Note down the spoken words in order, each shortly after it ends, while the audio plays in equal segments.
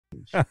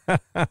change.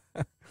 I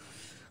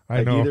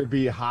Like know. either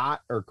be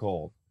hot or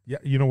cold. Yeah,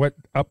 you know what?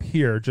 Up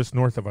here, just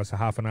north of us, a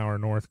half an hour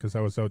north, because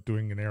I was out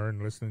doing an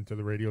errand listening to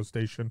the radio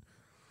station,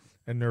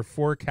 and they're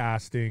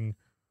forecasting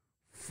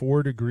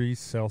 4 degrees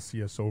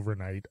Celsius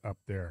overnight up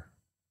there.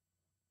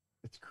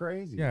 It's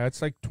crazy. Yeah,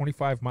 it's like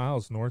 25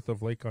 miles north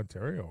of Lake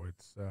Ontario.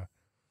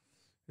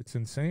 It's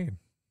insane.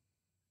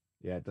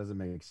 Yeah, it doesn't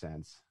make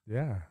sense.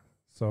 Yeah.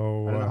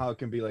 So I don't know how it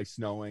can be like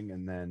snowing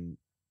and then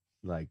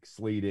like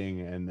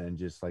sleeting and then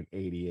just like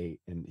 88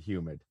 and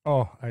humid.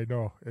 oh, I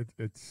know.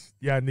 It's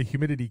yeah, and the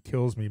humidity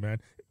kills me, man.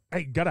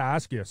 I gotta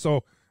ask you.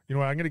 So, you know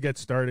what? I'm gonna get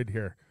started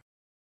here.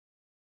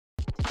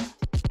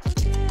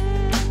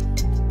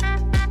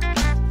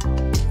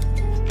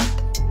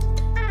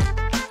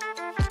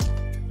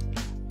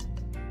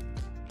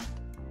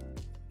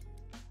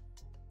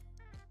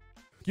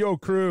 Yo,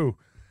 crew.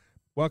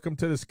 Welcome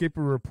to the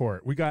Skipper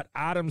Report. We got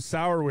Adam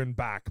Sauerwein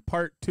back,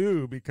 part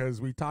 2,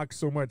 because we talk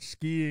so much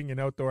skiing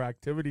and outdoor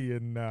activity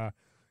and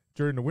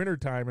during the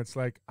wintertime. It's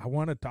like, I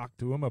want to talk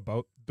to him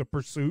about the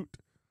pursuit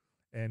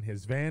and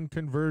his van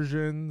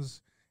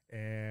conversions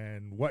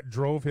and what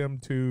drove him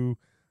to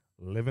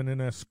living in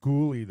a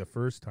skoolie the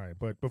first time.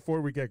 But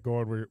before we get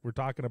going, we're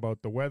talking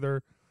about the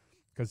weather,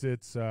 because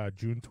it's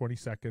June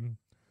 22nd,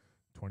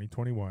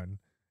 2021,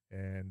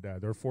 and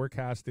they're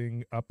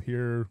forecasting up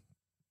here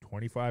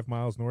 25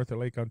 miles north of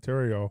Lake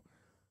Ontario,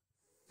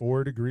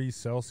 4 degrees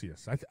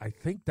Celsius. I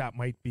think that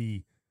might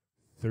be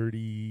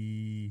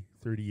 30,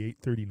 38,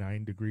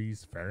 39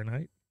 degrees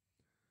Fahrenheit.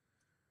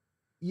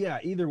 Yeah,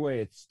 either way,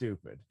 it's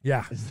stupid.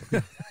 Yeah. Is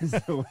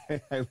the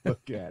way I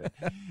look at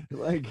it.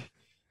 Like,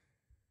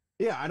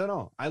 yeah, I don't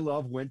know. I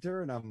love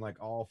winter and I'm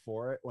like all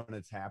for it when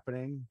it's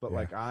happening. But Yeah.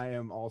 like, I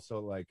am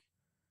also like,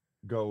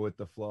 go with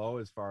the flow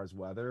as far as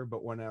weather.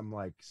 But when I'm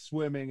like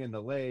swimming in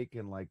the lake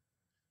and like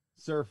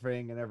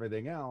surfing and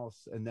everything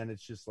else, and then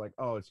it's just like,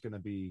 oh, it's going to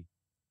be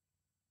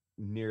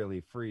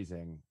nearly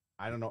freezing.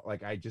 I don't know.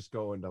 Like, I just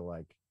go into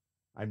like,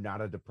 I'm not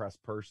a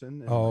depressed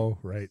person. And Oh, like,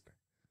 right.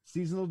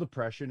 seasonal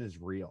depression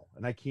is real.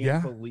 And I can't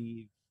Yeah.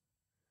 believe,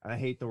 and I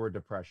hate the word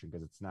depression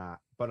because it's not,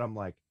 but I'm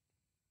like,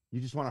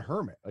 you just want to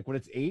hermit. Like when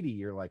it's 80,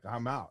 you're like,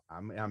 I'm out.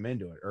 I'm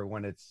into it. Or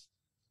when it's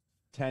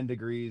 10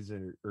 degrees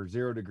or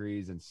 0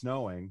 degrees and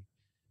snowing,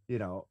 you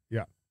know,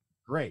 Yeah.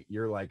 great.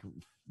 You're like,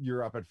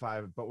 you're up at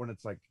 5. But when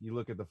it's like, you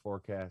look at the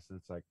forecast and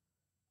it's like,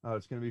 oh,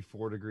 it's going to be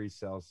 4 degrees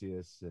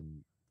Celsius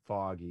and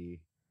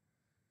foggy.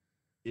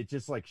 It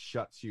just like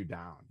shuts you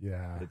down.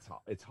 Yeah.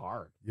 It's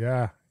hard.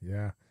 Yeah.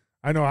 Yeah.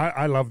 I know.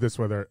 I love this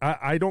weather.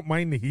 I don't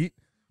mind the heat,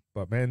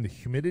 but man, the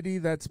humidity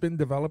that's been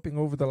developing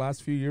over the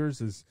last few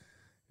years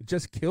it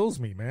just kills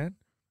me, man.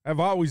 I've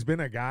always been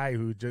a guy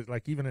who just,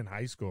 like, even in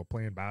high school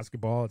playing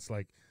basketball, it's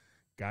like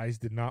guys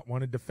did not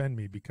want to defend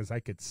me because I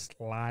could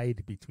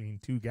slide between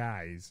two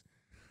guys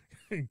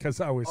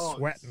because I was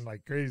sweating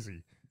like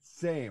crazy.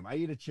 Same. I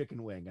eat a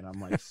chicken wing and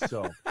I'm like,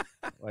 so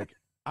like,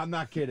 I'm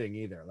not kidding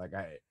either. Like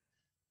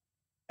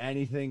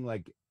anything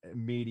like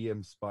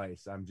medium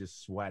spice, I'm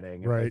just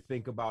sweating. If I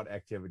think about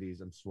activities,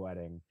 I'm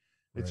sweating.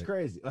 It's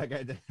crazy. Like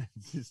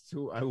it's just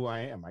who I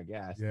am, I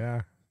guess.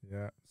 Yeah.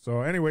 Yeah.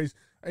 So anyways,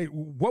 hey,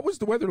 what was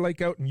the weather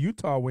like out in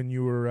Utah when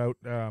you were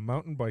out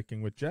mountain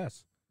biking with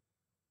Jess?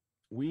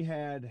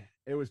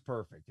 It was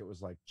perfect. It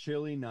was like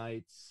chilly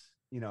nights,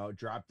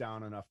 dropped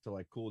down enough to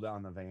like cool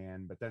down the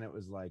van, but then it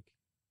was like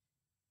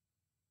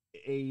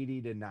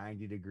 80 to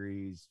 90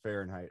 degrees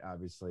Fahrenheit,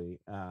 obviously,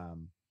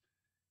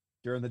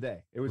 during the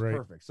day. It was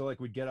perfect. So like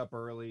we'd get up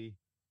early,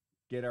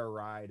 get our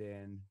ride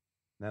in,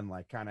 then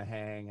like kind of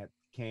hang at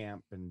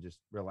camp and just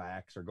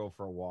relax or go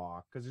for a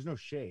walk because there's no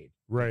shade.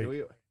 Right.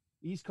 Like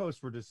East Coast,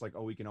 we're just like,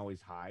 oh, we can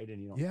always hide,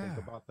 and you don't think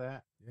about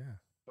that. Yeah.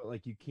 But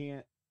like you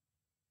can't.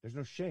 There's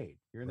no shade.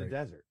 You're in the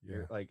desert. Yeah.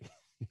 You're like.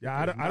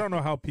 Yeah, I don't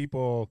know how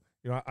people.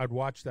 I'd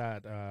watch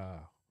that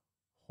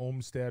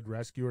homestead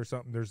rescue or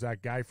something. There's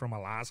that guy from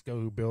Alaska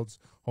who builds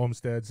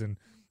homesteads, and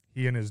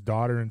he and his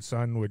daughter and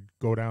son would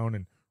go down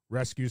and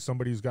rescue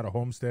somebody who's got a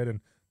homestead, and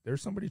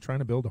there's somebody trying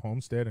to build a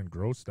homestead and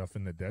grow stuff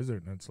in the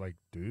desert, and it's like,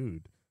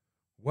 dude,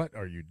 what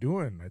are you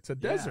doing? It's a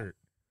desert.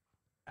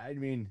 I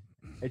mean,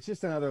 it's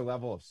just another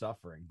level of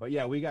suffering. But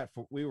yeah, we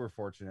were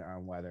fortunate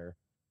on weather,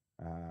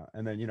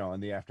 and then in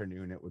the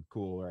afternoon it would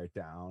cool right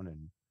down,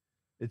 and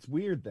it's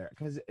weird there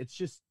because it's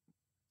just,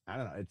 I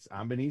don't know.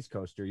 I'm an East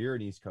Coaster, you're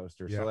an East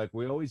Coaster, so like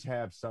we always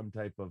have some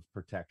type of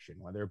protection,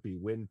 whether it be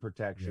wind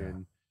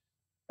protection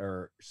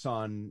or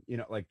sun.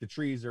 Like the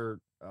trees are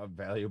a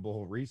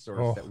valuable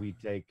resource that we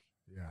take.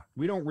 Yeah,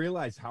 we don't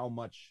realize how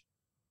much.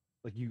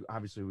 Like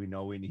obviously we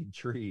know we need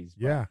trees.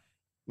 But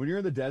when you're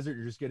in the desert,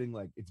 you're just getting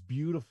like, it's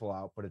beautiful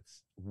out, but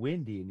it's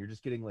windy and you're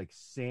just getting like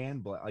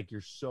sand. Like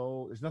there's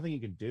nothing you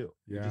can do.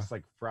 You're just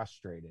like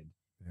frustrated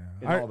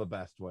in all the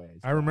best ways.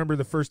 I remember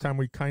the first time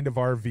we kind of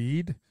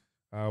RV'd.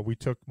 We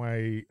took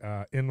my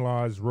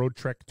in-laws Road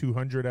Trek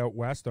 200 out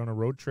west on a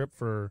road trip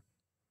for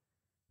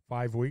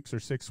 5 weeks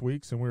or 6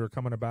 weeks. And we were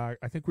coming back.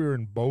 I think we were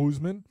in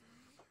Bozeman.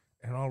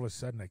 And all of a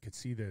sudden I could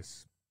see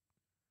this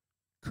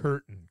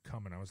curtain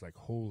coming. I was like,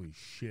 holy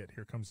shit,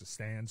 here comes the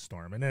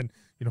sandstorm. And then,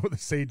 the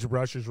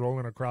sagebrush is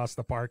rolling across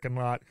the parking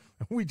lot.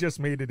 We just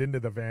made it into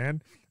the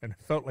van, and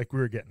it felt like we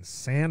were getting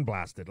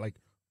sandblasted, like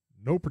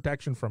no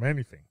protection from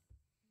anything.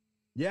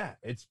 Yeah,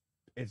 it's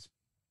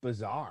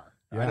bizarre.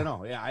 Yeah. I don't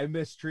know. Yeah, I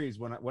miss trees.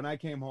 When I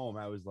came home,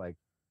 I was like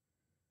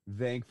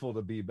thankful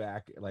to be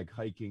back, like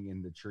hiking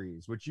in the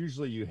trees, which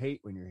usually you hate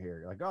when you're here.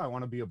 You're like, oh, I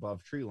want to be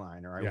above tree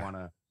line, or I want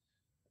to.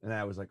 And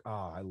I was like,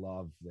 oh, I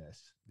love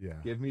this. Yeah.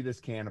 Give me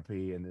this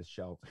canopy and this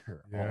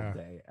shelter all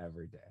day,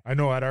 every day. I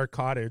know at our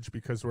cottage,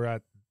 because we're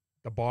at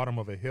the bottom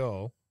of a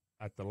hill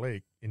at the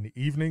lake, in the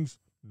evenings,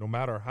 no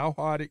matter how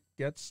hot it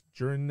gets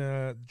during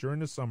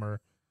the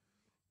summer,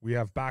 we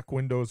have back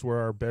windows where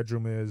our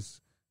bedroom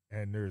is,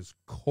 and there's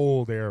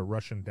cold air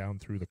rushing down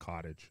through the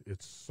cottage.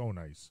 It's so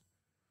nice.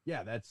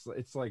 Yeah,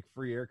 it's like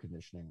free air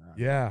conditioning around.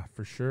 Yeah,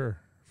 for sure.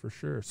 For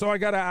sure. So I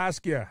got to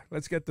ask you,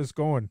 let's get this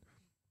going.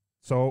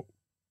 So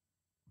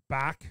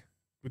back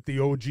with the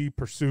OG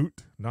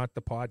pursuit, not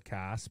the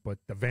podcast, but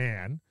the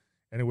van,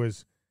 and it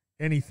was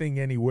anything,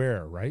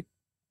 anywhere, right?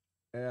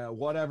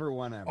 Whatever,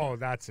 whenever. Oh,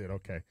 that's it.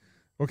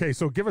 Okay.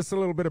 So give us a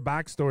little bit of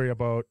backstory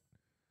about,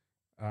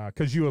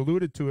 because you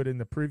alluded to it in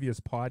the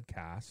previous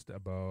podcast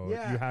about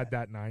you had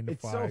that 9 to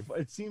 5.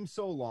 It seems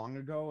so long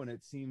ago, and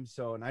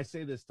and I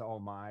say this to all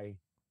my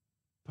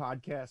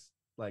podcast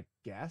like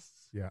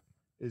guests. Yeah,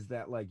 is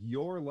that like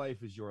your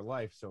life is your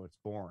life, so it's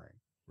boring.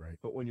 Right.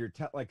 But when you're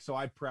so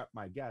I prep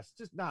my guests,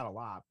 just not a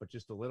lot, but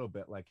just a little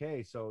bit, like,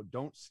 hey, so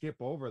don't skip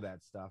over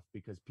that stuff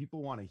because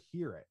people want to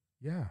hear it.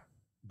 Yeah.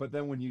 But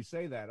then when you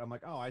say that, I'm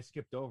like, oh, I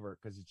skipped over it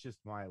because it's just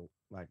my,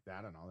 like,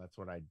 I don't know, that's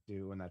what I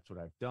do and that's what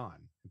I've done.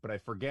 But I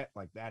forget,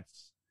 like,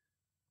 that's,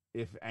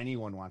 if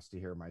anyone wants to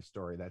hear my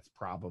story, that's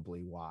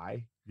probably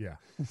why. Yeah.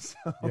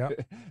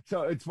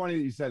 So it's funny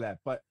that you said that.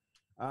 But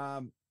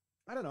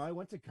I don't know. I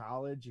went to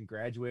college and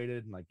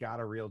graduated and like got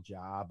a real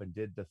job and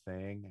did the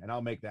thing. And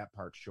I'll make that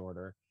part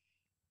shorter.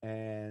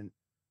 And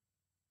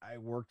I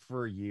worked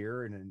for a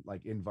year in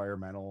like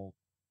environmental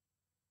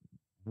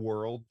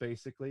world,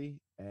 basically.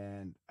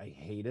 And I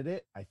hated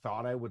it. I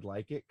thought I would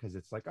like it because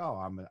it's like, oh,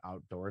 I'm an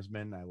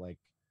outdoorsman. I like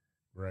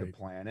the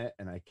planet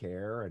and I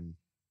care. And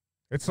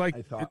it's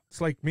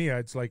like me.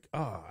 It's like,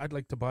 oh, I'd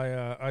like to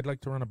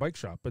run a bike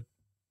shop. But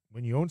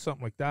when you own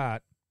something like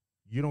that,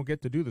 you don't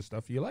get to do the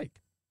stuff you like.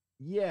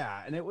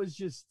 Yeah, and it was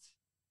just,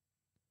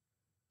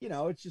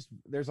 it's just,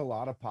 there's a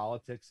lot of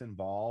politics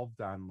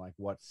involved on like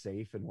what's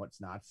safe and what's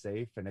not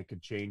safe, and it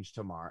could change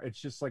tomorrow. It's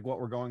just like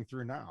what we're going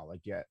through now.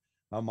 Like,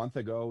 a month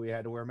ago we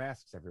had to wear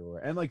masks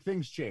everywhere, and like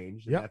things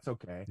changed, and that's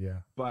okay.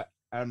 Yeah. But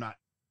I'm not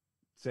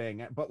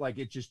saying it, but like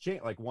it just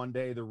changed. Like one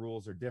day the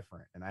rules are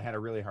different, and I had a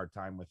really hard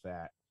time with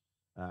that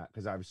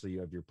because obviously you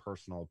have your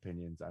personal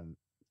opinions on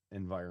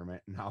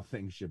environment and how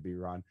things should be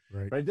run.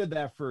 Right. But I did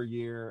that for a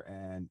year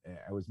and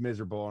I was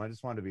miserable and I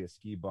just wanted to be a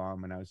ski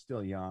bum and I was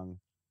still young.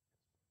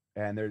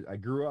 And I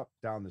grew up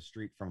down the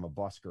street from a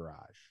bus garage.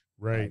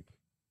 Right.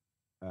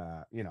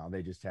 Like,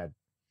 they just had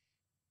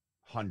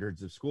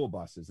hundreds of school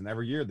buses and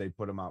every year they'd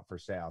put them out for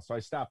sale. So I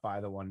stopped by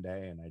the one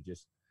day and I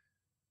just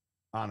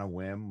on a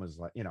whim was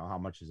like, how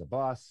much is a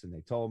bus? And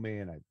they told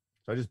me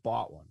so I just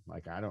bought one.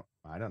 Like, I don't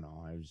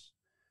know.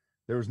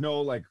 There was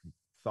no like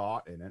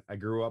thought in it. I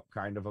grew up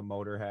kind of a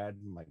motorhead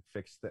and like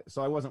fixed it.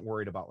 So I wasn't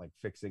worried about like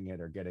fixing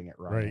it or getting it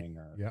running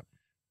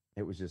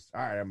It was just,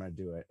 all right, I'm going to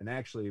do it. And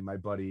actually my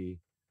buddy,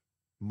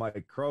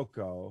 Mike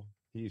Croco,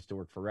 he used to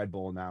work for Red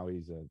Bull. Now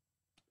he's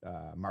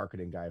a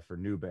marketing guy for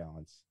New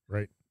Balance.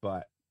 Right.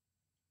 But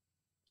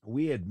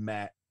we had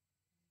met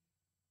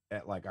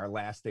at like our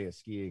last day of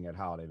skiing at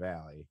Holiday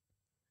Valley.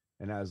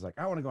 And I was like,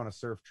 I want to go on a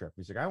surf trip.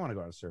 He's like, I want to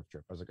go on a surf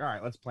trip. I was like, all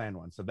right, let's plan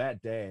one. So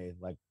that day,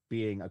 like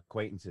being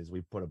acquaintances,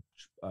 we put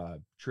a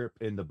trip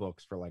in the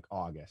books for like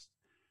August.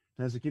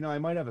 And I was like, I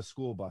might have a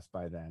school bus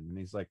by then. And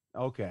he's like,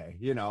 okay,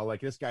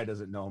 like this guy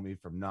doesn't know me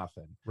from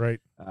nothing. Right.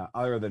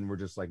 Other than we're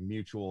just like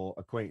mutual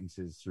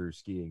acquaintances through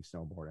skiing,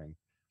 snowboarding.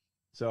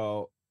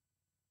 So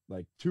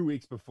like 2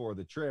 weeks before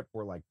the trip,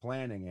 we're like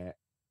planning it.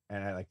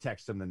 And I like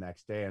text him the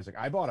next day. I was like,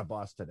 I bought a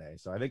bus today.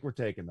 So I think we're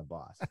taking the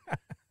bus.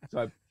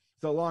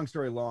 So long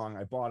story long,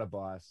 I bought a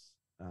bus.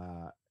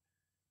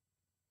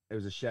 It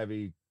was a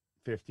Chevy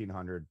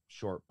 1500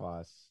 short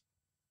bus.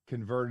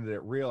 Converted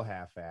it real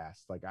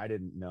half-assed. Like I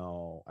didn't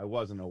know. I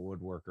wasn't a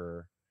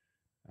woodworker.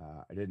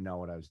 I didn't know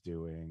what I was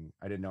doing.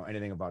 I didn't know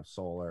anything about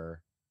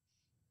solar.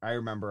 I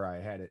remember I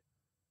had it.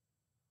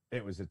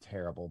 It was a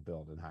terrible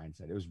build in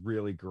hindsight. It was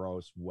really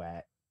gross,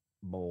 wet,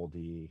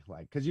 moldy.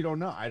 Like because you don't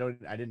know. I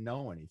didn't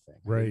know anything.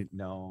 Right. I didn't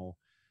know.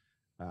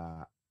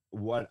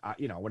 When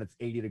it's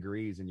 80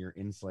 degrees and you're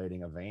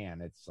insulating a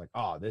van, it's like,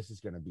 oh, this is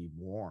going to be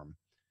warm.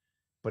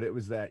 But it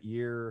was that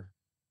year,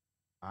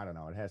 I don't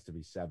know, it has to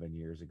be 7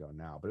 years ago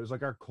now, but it was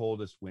like our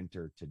coldest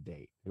winter to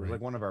date. It was like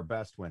one of our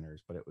best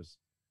winters, but it was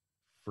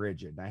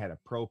frigid. And I had a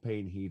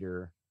propane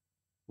heater,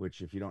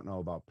 which if you don't know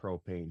about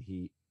propane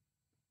heat,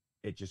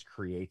 it just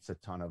creates a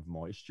ton of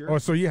moisture. Oh,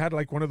 so you had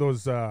like one of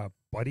those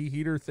buddy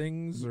heater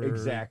things? Or?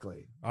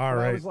 Exactly. All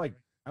right. I was like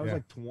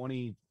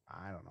 20,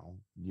 I don't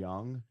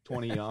know,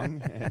 20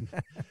 young, and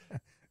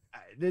I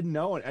didn't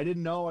know it. I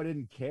didn't know. I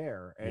didn't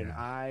care. And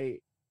Yeah.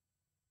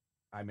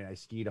 I mean, I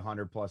skied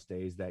 100+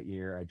 days that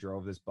year. I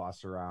drove this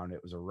bus around.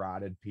 It was a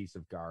rotted piece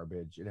of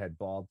garbage. It had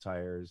bald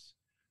tires,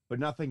 but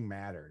nothing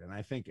mattered. And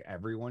I think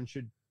everyone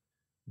should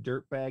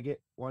dirt bag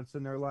it once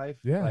in their life.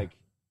 Yeah. Like,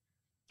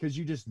 because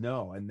you just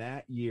know. And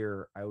that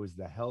year, I was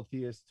the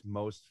healthiest,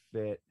 most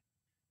fit.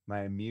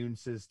 My immune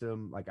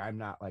system, like, I'm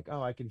not like,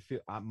 oh, I can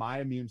feel my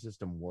immune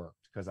system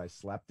worked because I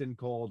slept in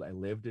cold. I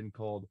lived in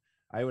cold.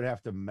 I would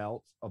have to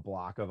melt a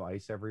block of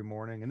ice every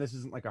morning. And this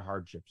isn't like a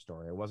hardship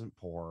story. I wasn't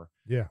poor.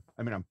 Yeah.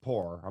 I mean, I'm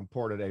poor. I'm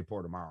poor today,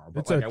 poor tomorrow.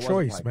 But It's like, a I wasn't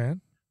choice, like,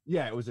 man.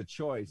 yeah, it was a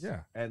choice.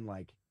 Yeah. And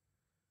like,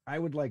 I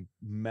would like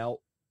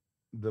melt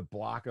the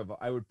block of,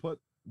 I would put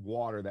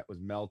water that was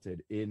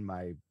melted in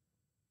my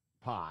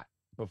pot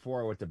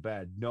before I went to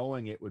bed,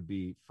 knowing it would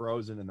be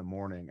frozen in the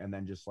morning, and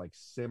then just like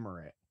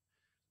simmer it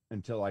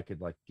until I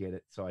could like get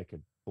it so I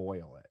could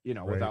boil it, you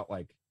know, Right. without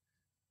like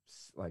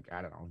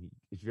I don't know,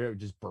 if you ever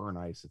just burn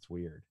ice, it's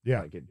weird.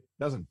 Yeah. Like, it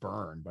doesn't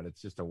burn, but it's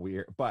just a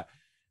weird, but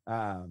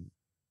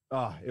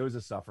oh, it was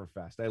a suffer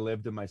fest. I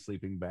lived in my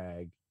sleeping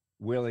bag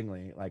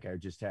willingly. Like, I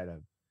just had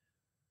a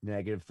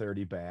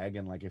 -30 bag,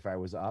 and like, if I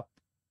was up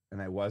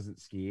and I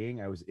wasn't skiing,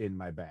 I was in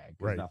my bag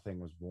because Right. nothing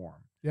was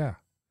warm. Yeah.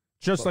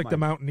 Just But like the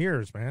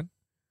Mountaineers, man.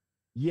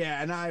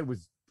 Yeah, and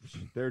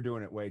they're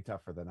doing it way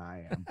tougher than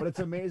I am. But it's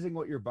amazing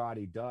what your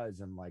body does.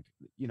 And like,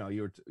 you know,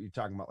 you're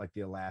talking about like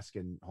the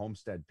Alaskan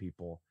homestead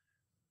people.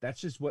 That's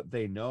just what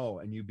they know.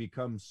 And you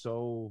become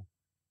so,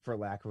 for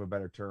lack of a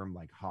better term,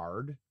 like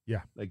hard.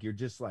 Yeah. Like, you're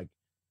just like,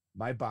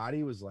 my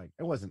body was like,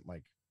 it wasn't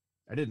like,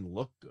 I didn't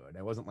look good.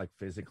 I wasn't like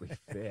physically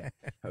fit.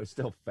 I was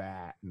still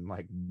fat and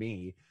like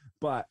me.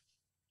 But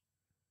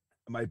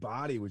my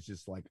body was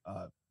just like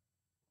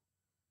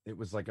it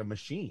was like a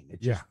machine.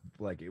 It just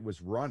like, it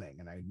was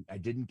running, and I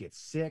didn't get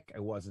sick. I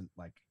wasn't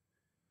like,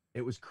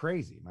 it was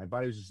crazy. My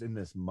body was just in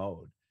this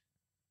mode.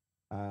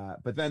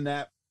 But then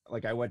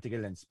like, I went to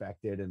get it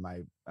inspected, and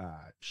my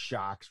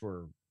shocks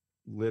were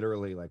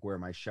literally like, where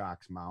my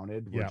shocks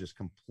mounted were just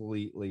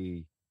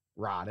completely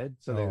rotted.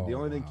 So the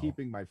only thing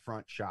keeping my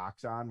front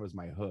shocks on was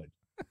my hood.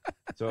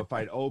 So if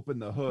I'd open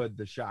the hood,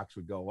 the shocks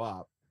would go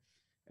up,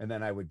 and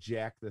then I would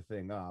jack the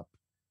thing up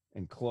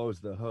and close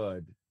the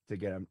hood to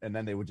get them, and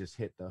then they would just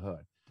hit the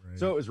hood. Right.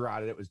 So it was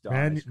rotted. It was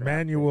done.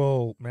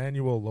 Manual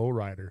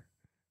lowrider.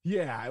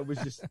 Yeah, it was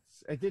just,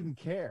 I didn't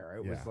care.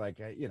 It was like,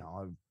 you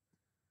know,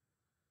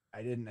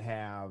 I didn't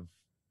have,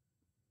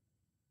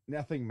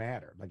 nothing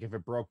mattered. Like, if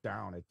it broke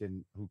down, it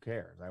didn't, who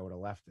cares? I would have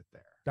left it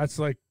there. That's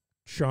like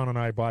Sean and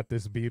I bought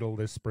this Beetle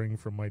this spring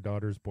from my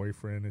daughter's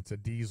boyfriend. It's a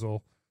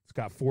diesel. It's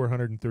got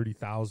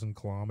 430,000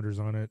 kilometers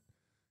on it.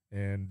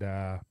 And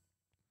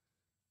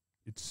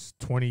it's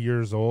 20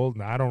 years old,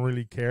 and I don't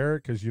really care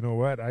because, you know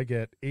what? I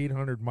get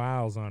 800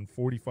 miles on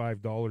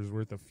 $45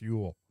 worth of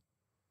fuel.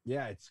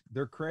 Yeah,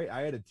 they're crazy.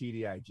 I had a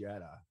TDI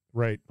Jetta.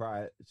 Right.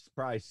 It's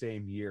probably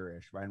same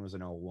year-ish. Mine was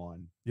an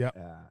 01. Yeah.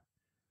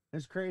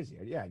 It's crazy.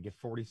 Yeah, I get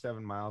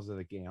 47 miles of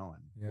the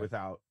gallon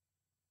without,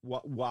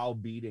 while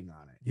beating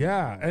on it.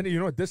 Yeah, and you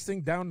know what? This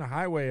thing down the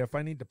highway, if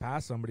I need to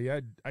pass somebody,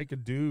 I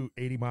could do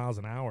 80 miles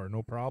an hour,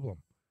 no problem.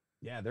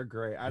 Yeah, they're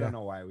great. I don't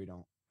know why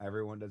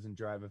everyone doesn't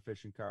drive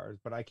efficient cars,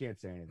 but I can't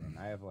say anything.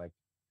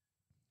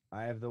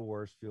 I have the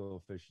worst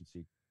fuel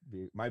efficiency.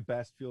 My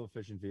best fuel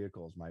efficient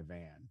vehicle is my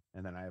van,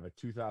 and then I have a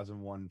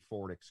 2001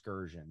 Ford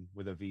Excursion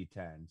with a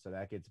V10, so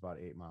that gets about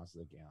 8 miles to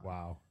the gallon.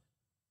 Wow.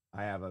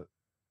 I have a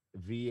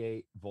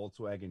V8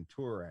 Volkswagen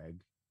Touareg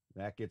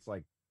that ggets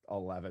like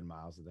 11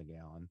 miles to the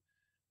gallon,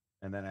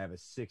 and then I have a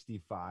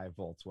 65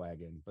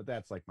 Volkswagen, but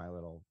that's like my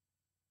little.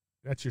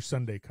 That's your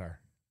Sunday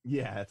car.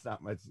 Yeah, it's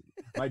not much.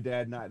 My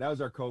dad and I, that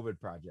was our COVID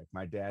project.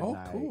 My dad and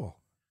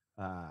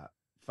I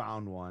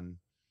found one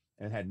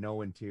and had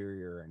no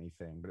interior or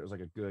anything, but it was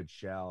like a good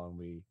shell.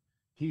 And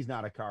he's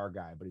not a car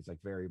guy, but he's like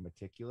very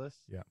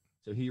meticulous. Yeah.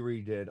 So he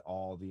redid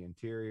all the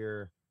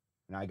interior,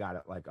 and I got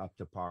it like up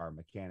to par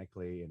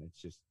mechanically. And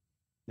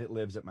it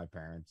lives at my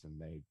parents, and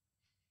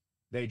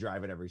they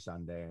drive it every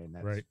Sunday, and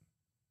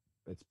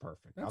it's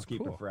perfect. I'll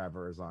keep it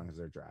forever as long as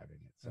they're driving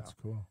it. So. That's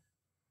cool.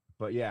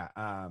 But yeah,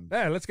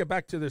 let's get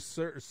back to the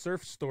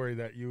surf story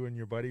that you and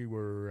your buddy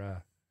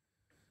were.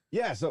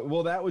 Yeah,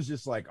 so that was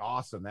just like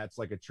awesome. That's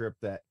like a trip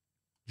that.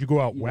 Did you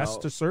go out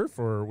west to surf,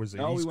 or was it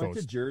East Coast? No, we went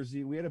to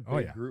Jersey. We had a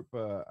big group.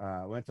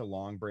 Went to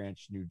Long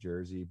Branch, New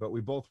Jersey, but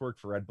we both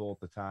worked for Red Bull at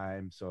the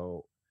time,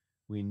 so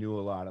we knew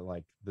a lot of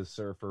like the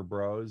surfer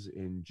bros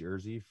in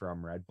Jersey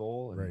from Red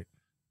Bull, and,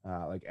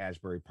 like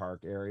Asbury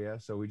Park area.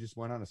 So we just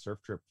went on a surf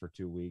trip for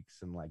 2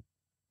 weeks and like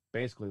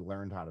basically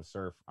learned how to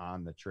surf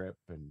on the trip,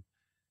 and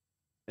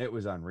it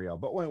was unreal.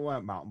 But we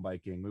went mountain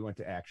biking. We went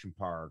to Action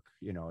Park,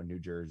 in New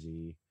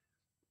Jersey.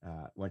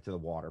 Went to the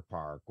water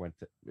park.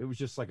 It was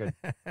just like a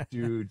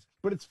dude,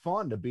 but it's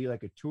fun to be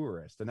like a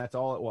tourist, and that's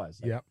all it was.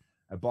 Like,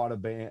 I bought a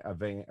van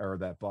or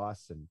that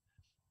bus, and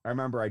I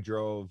remember I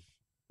drove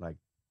like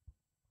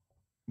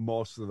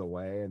most of the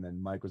way, and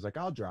then Mike was like,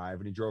 I'll drive,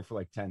 and he drove for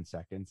like 10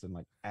 seconds, and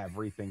like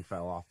everything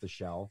fell off the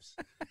shelves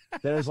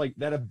that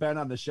have been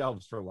on the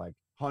shelves for like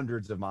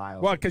hundreds of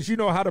miles. Well, because you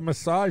know how to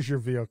massage your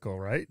vehicle,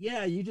 right?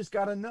 Yeah, you just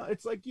gotta know.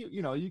 It's like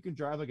you know, you can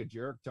drive like a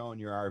jerk tow in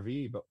your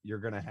RV, but you're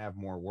gonna have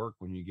more work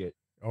when you get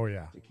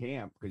to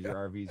camp, because your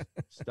RV's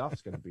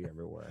stuff's gonna be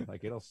everywhere.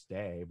 Like, it'll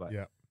stay. But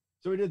yeah.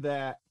 So we did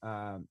that.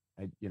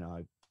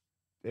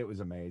 It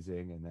was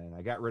amazing. And then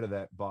I got rid of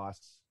that bus,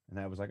 and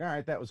I was like, all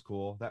right, that was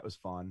cool. That was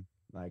fun.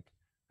 Like,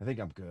 I think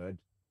I'm good.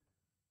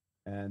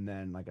 And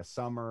then like a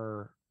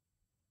summer,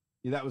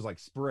 that was like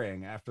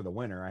spring after the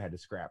winter, I had to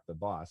scrap the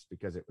bus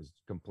because it was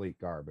complete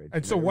garbage.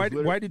 And so why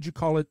did you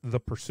call it The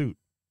Pursuit?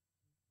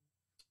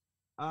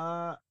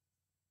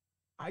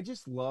 I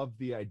just love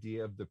the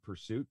idea of the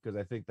pursuit, because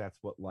I think that's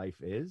what life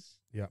is.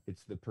 Yeah.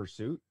 It's the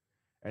pursuit,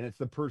 and it's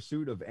the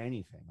pursuit of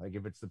anything. Like,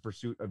 if it's the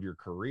pursuit of your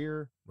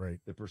career, right,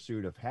 the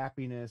pursuit of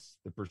happiness,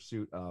 the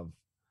pursuit of,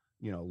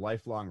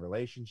 lifelong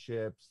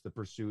relationships, the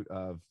pursuit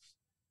of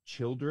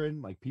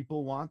children, like,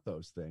 people want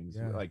those things.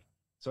 Yeah. Like,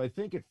 so I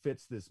think it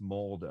fits this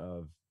mold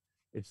of,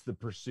 it's the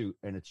pursuit,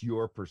 and it's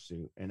your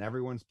pursuit, and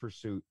everyone's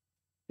pursuit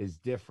is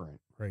different.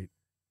 Right.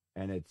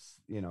 And it's,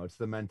 it's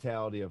the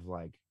mentality of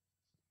like,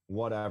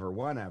 whatever,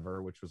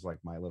 whenever, which was like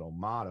my little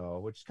motto,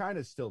 which kind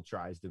of still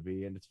tries to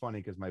be. And it's funny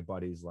because my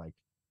buddies like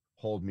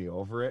hold me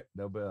over it.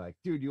 They'll be like,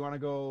 dude, you want to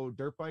go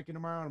dirt biking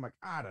tomorrow? And I'm like,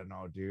 I don't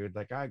know, dude.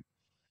 Like,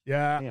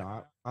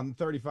 I'm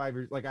 35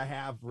 years, like, I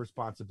have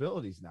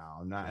responsibilities now.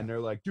 I'm not, and they're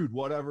like, dude,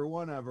 whatever,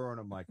 whenever. And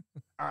I'm like,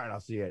 all right, I'll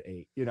see you at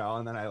 8,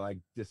 and then I like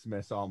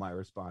dismiss all my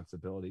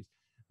responsibilities.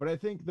 But I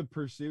think the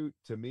pursuit,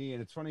 to me,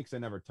 and it's funny because I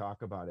never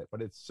talk about it,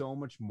 but it's so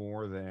much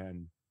more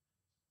than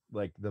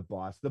like the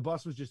bus. The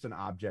bus was just an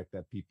object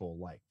that people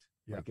liked.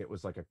 Yeah. Like, it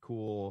was like a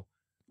cool,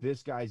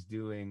 this guy's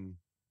doing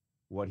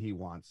what he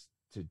wants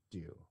to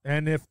do.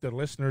 And if the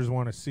listeners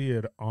want to see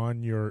it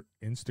on your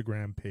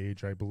Instagram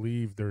page, I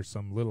believe there's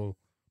some little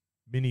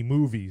mini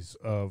movies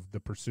of the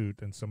pursuit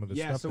and some of the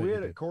stuff. Yeah, so we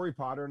had Corey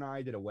Potter and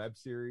I did a web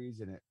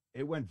series, and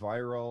it went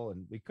viral,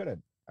 and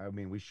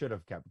we should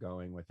have kept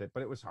going with it,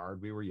 but it was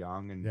hard. We were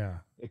young, and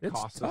it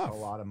cost us a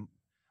lot of,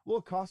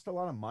 it cost a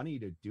lot of money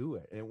to do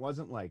it. And it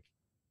wasn't like,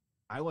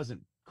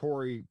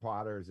 Corey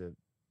Potter's a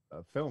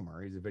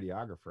filmer. He's a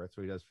videographer. That's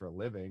what he does for a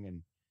living.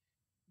 And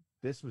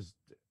this was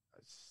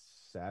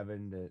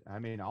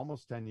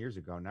almost 10 years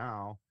ago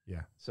now.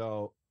 Yeah.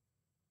 So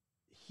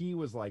he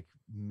was like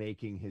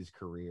making his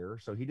career.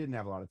 So he didn't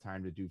have a lot of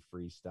time to do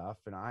free stuff.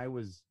 And I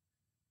was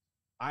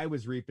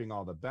reaping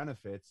all the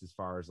benefits, as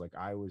far as like,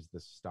 I was the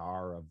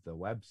star of the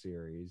web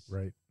series.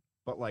 Right.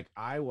 But like,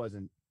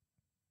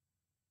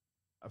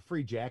 a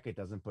free jacket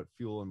doesn't put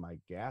fuel in my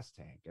gas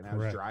tank. And I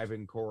was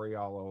driving Corey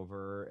all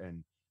over,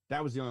 and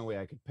that was the only way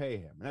I could pay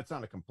him. And that's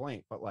not a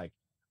complaint, but like,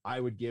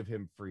 I would give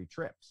him free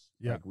trips.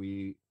 Yeah. Like,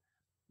 we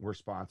were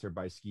sponsored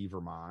by Ski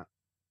Vermont.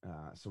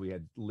 So we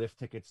had lift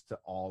tickets to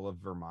all of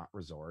Vermont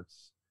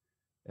resorts,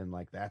 and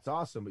like, that's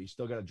awesome, but you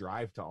still got to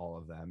drive to all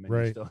of them.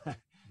 And you still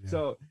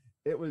So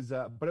it was,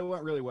 but it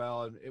went really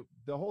well. And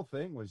the whole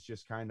thing was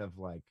just kind of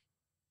like,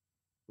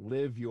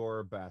 live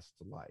your best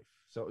life.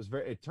 So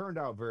it turned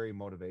out very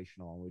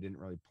motivational, and we didn't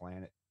really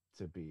plan it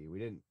to be. We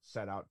didn't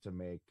set out to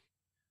make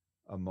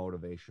a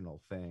motivational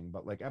thing,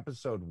 but like,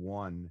 episode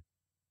 1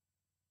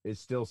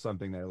 is still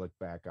something that I look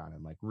back on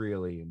and like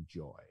really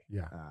enjoy.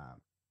 Yeah.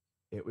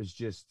 It was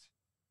just,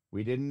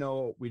 we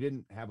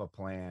didn't have a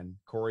plan.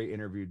 Corey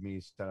interviewed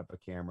me, set up a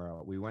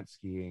camera. We went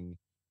skiing.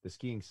 The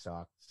skiing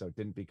sucked, so it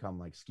didn't become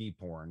like ski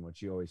porn,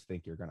 which you always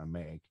think you're going to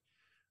make.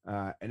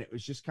 And it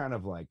was just kind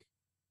of like,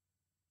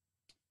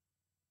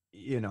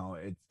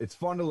 it's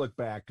fun to look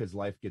back because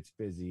life gets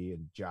busy,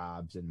 and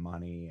jobs and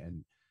money.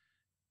 And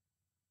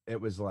it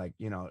was like,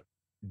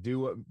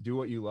 do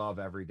what you love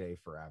every day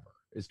forever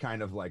is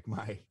kind of like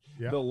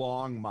the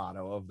long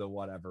motto of the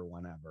whatever,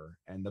 whenever.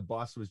 And the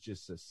bus was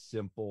just a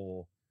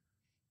simple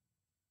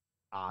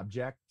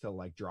object to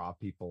like draw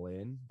people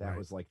in. That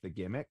was like the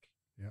gimmick.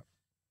 Yep.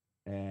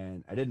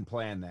 And I didn't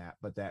plan that,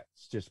 but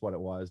that's just what it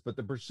was. But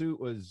the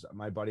pursuit was,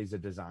 my buddy's a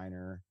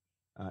designer.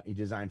 He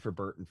designed for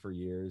Burton for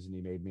years, and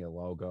he made me a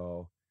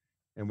logo.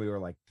 And we were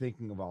like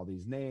thinking of all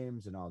these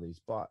names and all these,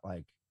 but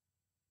like,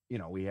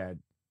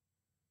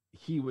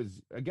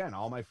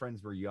 all my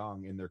friends were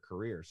young in their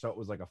career. So it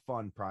was like a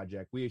fun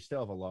project. We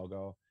still have a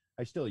logo.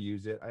 I still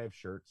use it. I have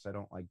shirts. I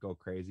don't like go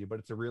crazy, but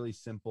it's a really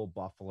simple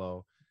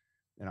buffalo.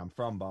 And I'm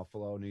from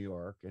Buffalo, New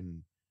York,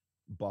 and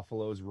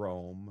buffaloes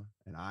roam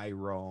and I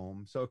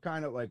roam. So it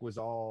kind of like was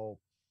all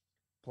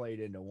played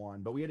into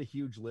one, but we had a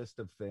huge list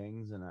of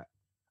things. And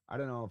I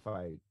don't know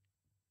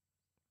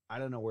I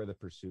don't know where the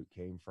pursuit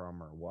came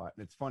from or what.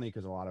 And it's funny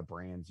because a lot of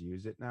brands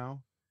use it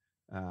now.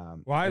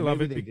 Well, I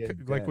love it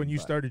because, like, when you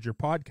started your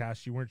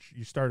podcast,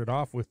 you started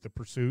off with the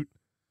pursuit,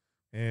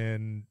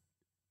 and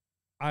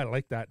I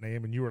like that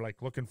name, and you were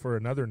like looking for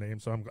another name.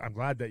 So I'm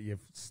glad that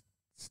you've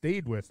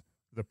stayed with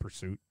the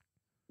pursuit.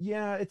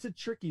 Yeah, it's a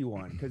tricky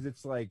one because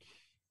it's like,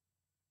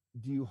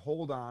 do you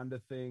hold on to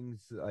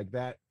things like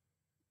that?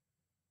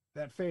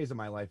 That phase of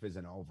my life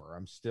isn't over.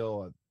 I'm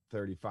still a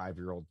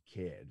 35-year-old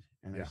kid,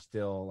 and Yeah. I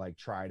still like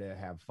try to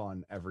have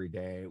fun every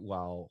day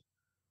while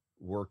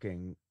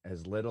working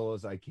as little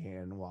as I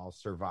can while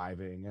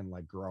surviving and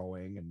like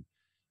growing. And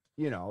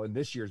and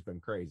this year's been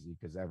crazy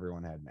because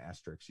everyone had an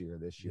asterisk year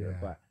this year, Yeah.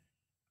 but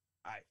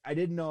I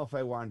didn't know if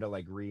I wanted to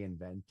like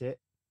reinvent it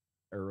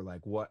or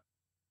like what.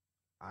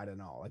 I don't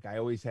know. Like I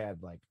always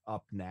had like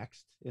Up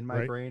Next in my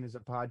Right. brain as a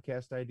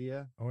podcast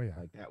idea. Oh yeah.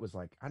 Like that was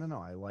like, I don't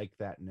know, I like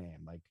that name.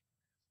 Like,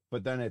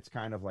 but then it's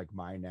kind of like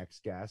my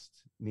next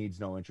guest needs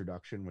no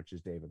introduction, which is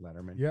David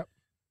Letterman. Yep.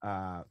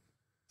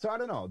 So I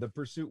don't know. The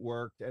Pursuit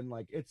worked, and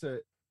like it's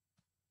a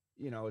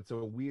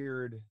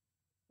weird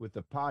with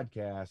the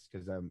podcast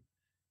because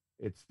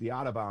it's the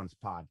Out of Bounds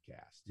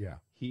podcast. Yeah.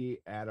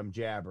 Adam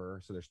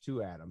Jabber, so there's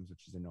two Adams,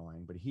 which is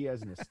annoying, but he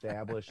has an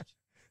established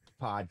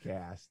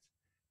podcast,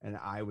 and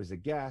I was a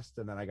guest,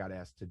 and then I got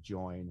asked to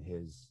join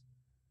his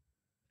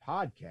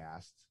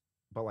podcast.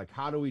 But like,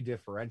 how do we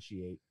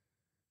differentiate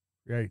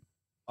Right.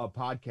 a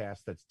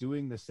podcast that's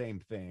doing the same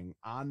thing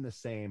on the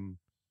same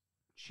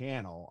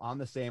channel, on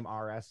the same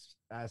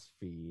RSS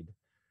feed?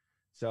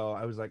 So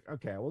I was like,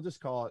 okay, we'll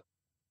just call it,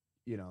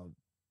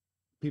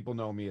 people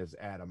know me as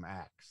Adam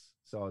X.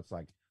 So it's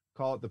like,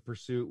 call it The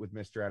Pursuit with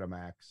Mr. Adam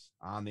X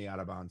on the Out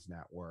of Bounds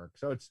Network.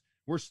 So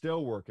we're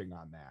still working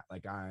on that.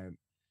 Like I'm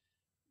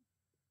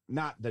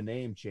not the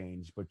name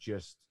change, but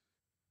just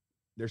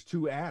there's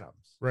two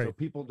Adams. Right. So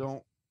people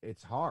don't,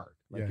 it's hard.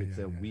 Like it's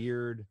a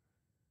weird,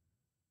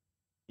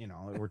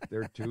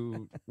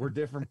 we're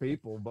different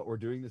people, but we're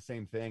doing the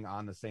same thing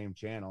on the same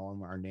channel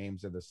and our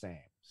names are the same.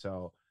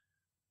 So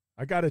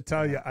I got to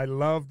tell you, I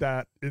love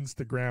that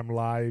Instagram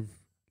live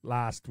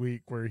last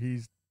week where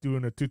he's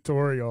doing a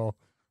tutorial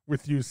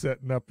with you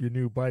setting up your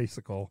new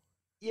bicycle.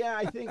 Yeah,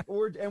 I think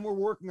we're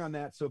working on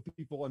that so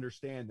people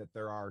understand that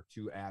there are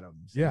two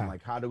Adams. Yeah. And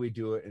like, how do we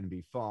do it and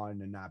be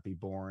fun and not be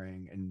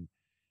boring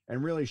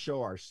and really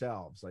show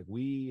ourselves? Like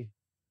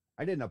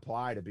I didn't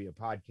apply to be a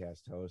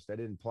podcast host. I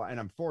didn't apply, and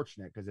I'm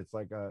fortunate because it's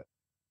like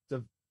it's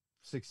a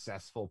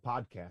successful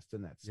podcast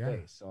in that space.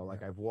 Yeah. So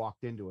like I've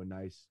walked into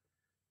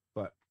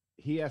but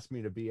he asked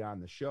me to be on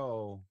the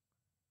show,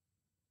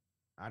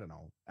 I don't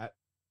know,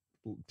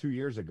 2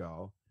 years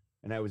ago,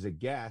 and I was a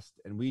guest,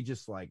 and we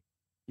just like,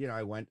 he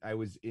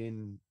lives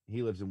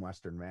in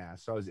Western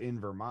Mass. So I was in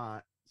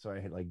Vermont. So I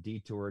had like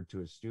detoured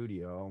to a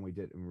studio and we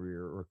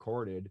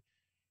recorded,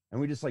 and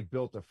we just like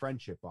built a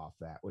friendship off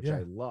that, which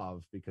I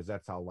love because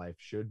that's how life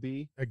should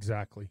be.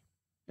 Exactly.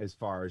 As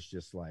far as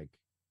just like,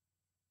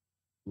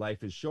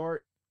 life is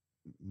short,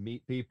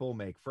 meet people,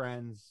 make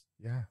friends,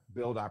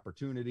 build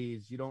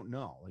opportunities. You don't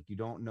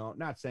know,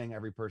 not saying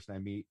every person I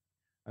meet,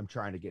 I'm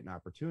trying to get an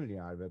opportunity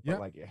out of it, but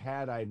like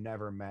had I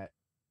never met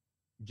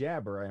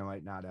Jabber, I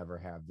might not ever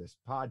have this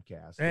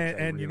podcast.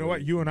 And you know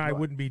what? You and I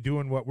wouldn't be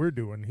doing what we're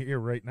doing here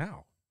right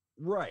now.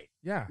 Right.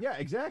 Yeah. Yeah,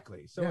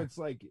 exactly. So it's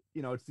like,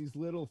 it's these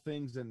little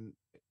things in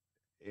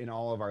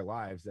all of our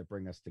lives that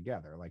bring us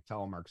together. Like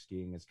telemark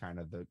skiing is kind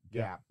of the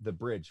gap, the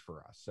bridge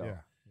for us. So,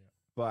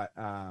 but,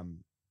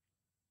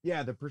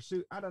 The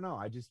Pursuit, I don't know.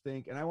 I just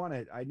think, and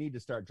I need to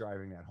start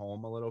driving that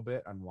home a little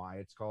bit on why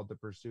it's called The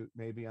Pursuit,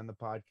 maybe on the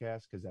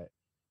podcast. Cause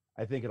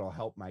I think it'll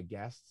help my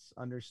guests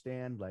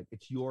understand, like,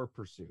 it's your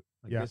pursuit.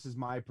 Like, this is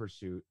my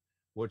pursuit.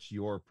 What's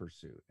your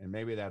pursuit? And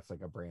maybe that's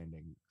like a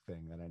branding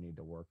thing that I need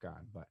to work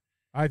on. But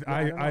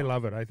I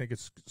love it. I think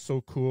it's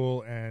so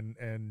cool,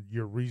 and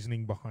your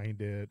reasoning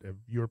behind it, of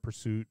your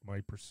pursuit,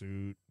 my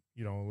pursuit.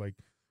 Like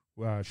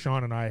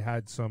Sean and I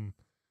had some.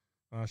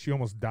 She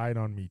almost died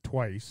on me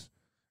twice,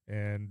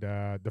 and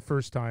the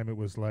first time it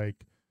was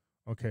like,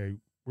 okay,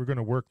 we're going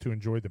to work to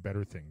enjoy the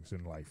better things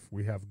in life.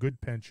 We have good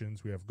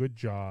pensions, we have good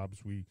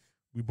jobs, we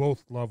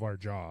both love our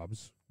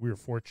jobs. We're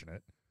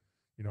fortunate.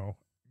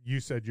 You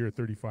said you're a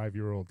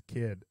 35-year-old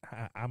kid.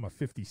 I'm a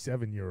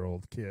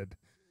 57-year-old kid.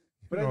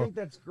 But I think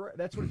that's great.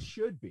 That's what it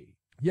should be.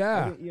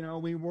 Yeah.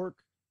 You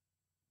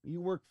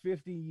work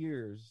 50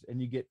 years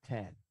and you get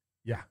 10.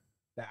 Yeah.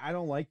 I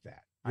don't like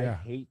that. Yeah. I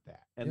hate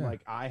that. And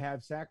like, I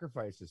have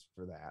sacrifices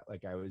for that.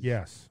 Like I was,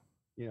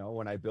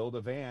 when I build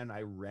a van,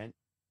 I rent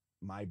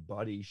my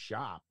buddy's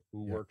shop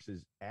who works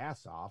his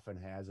ass off and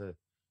has a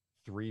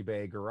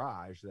 3-bay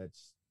garage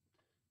that's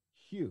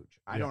huge.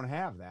 I don't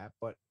have that,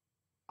 but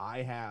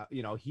I have,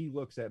 he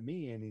looks at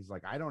me and he's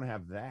like, I don't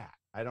have that.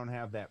 I don't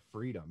have that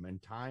freedom, and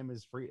time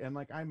is free. And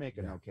like, I make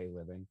an okay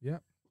living. Yeah.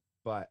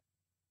 But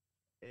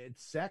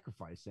it's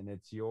sacrifice, and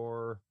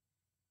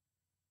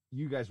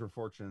you guys were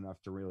fortunate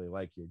enough to really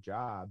like your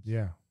jobs.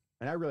 Yeah.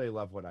 And I really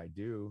love what I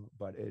do,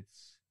 but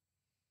it's,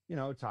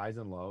 it's highs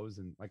and lows.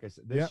 And like I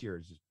said, this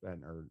year's just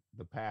been, or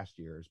the past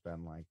year has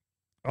been like,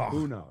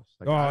 who knows?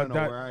 Like, I don't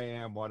know where I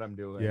am, what I'm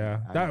doing. Yeah.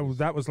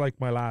 That was like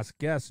my last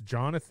guest,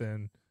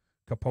 Jonathan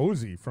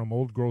Capozzi from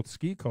Old Growth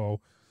Ski Co.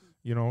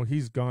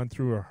 He's gone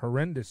through a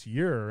horrendous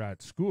year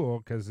at school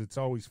because it's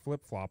always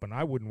flip-flop, and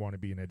I wouldn't want to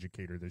be an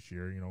educator this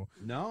year,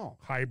 No.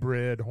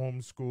 Hybrid,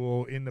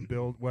 homeschool, in the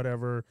build,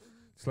 whatever.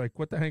 It's like,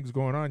 what the heck's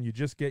going on? You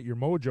just get your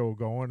mojo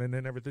going, and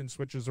then everything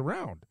switches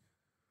around.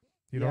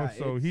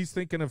 So he's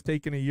thinking of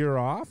taking a year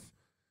off,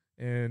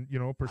 and, you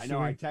know, I know.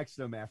 I pursuing. texted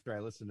him after I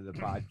listened to the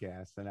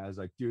podcast, and I was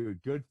like,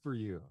 "Dude, good for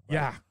you." Like,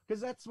 Yeah.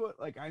 because that's what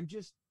like I'm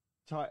just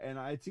taught, and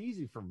it's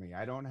easy for me.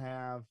 I don't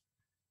have,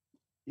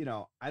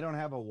 I don't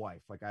have a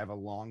wife. Like I have a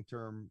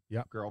long-term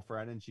Yep.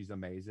 girlfriend, and she's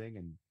amazing.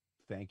 And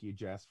thank you,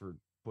 Jess, for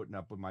putting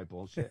up with my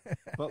bullshit.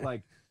 But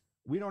like,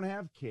 we don't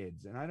have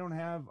kids, and I don't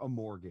have a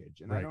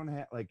mortgage, and I Right. don't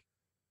have like,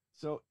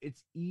 so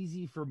it's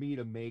easy for me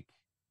to make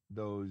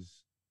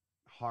those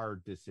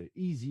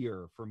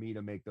easier for me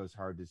to make those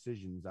hard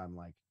decisions on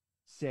like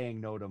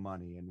saying no to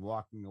money and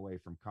walking away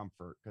from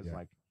comfort because Yeah.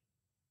 like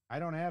I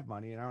don't have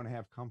money and I don't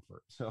have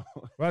comfort. So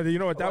Well, you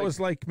know what? That like, was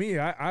like me.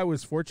 I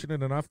was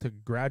fortunate enough to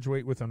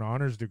graduate with an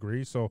honors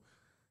degree. So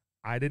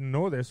I didn't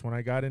know this when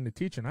I got into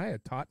teaching. I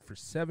had taught for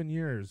 7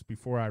 years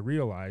before I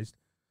realized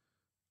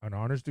an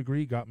honors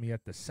degree got me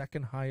at the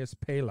second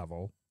highest pay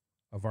level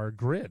of our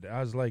grid. I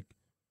was like,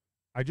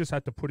 I just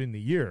had to put in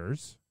the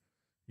years,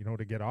 you know,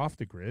 to get off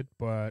the grid.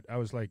 But I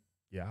was like,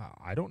 yeah,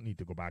 I don't need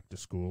to go back to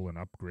school and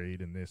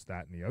upgrade and this,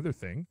 that, and the other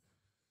thing.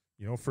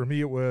 You know, for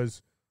me, it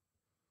was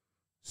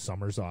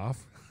summers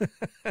off.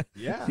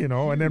 yeah, you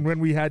know, and then when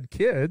we had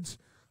kids,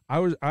 I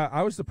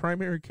was the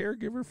primary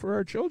caregiver for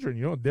our children.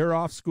 You know, they're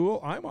off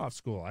school, I'm off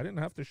school. I didn't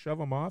have to shove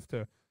them off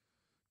to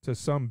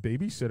some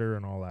babysitter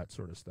and all that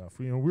sort of stuff.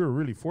 You know, we were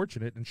really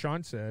fortunate. And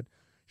Sean said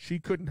she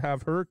couldn't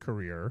have her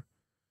career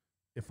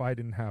if I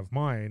didn't have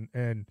mine.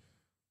 And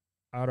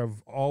out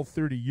of all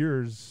 30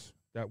 years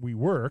that we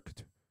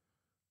worked,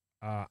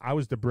 I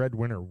was the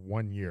breadwinner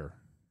 1 year.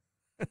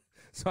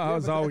 So I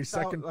was always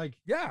second. Like,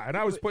 yeah, and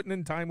I was putting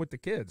in time with the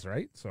kids,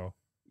 right? So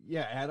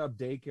yeah, add up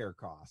daycare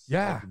costs.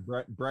 Yeah.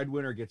 Like,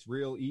 breadwinner gets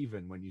real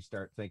even when you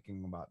start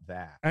thinking about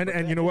that. And But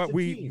and you know it's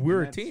what? team,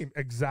 We're and a team.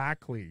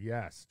 Exactly.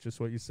 Yes. Just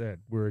what you said.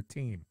 We're a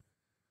team.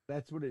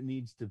 That's what it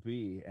needs to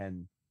be.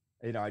 And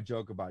you know, I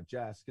joke about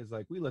Jess because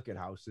like we look at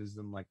houses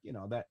and like, you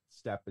know, that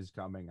step is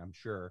coming, I'm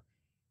sure.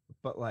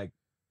 But like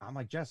I'm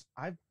like, Jess,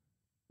 I've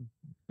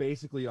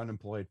basically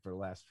unemployed for the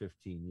last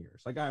 15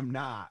 years. Like I'm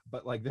not,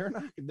 but like they're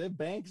not, the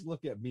banks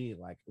look at me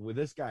like, well,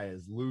 this guy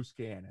is loose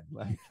cannon.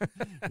 Like,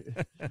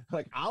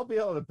 like I'll be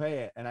able to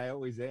pay it. And I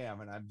always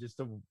am. And I'm just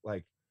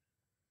like,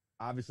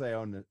 obviously I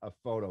own a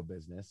photo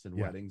business and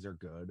weddings are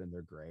good and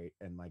they're great.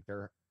 And like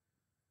they're,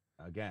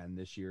 again,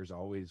 this year's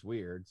always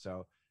weird.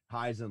 So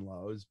highs and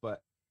lows,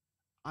 but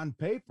on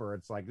paper,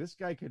 it's like this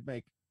guy could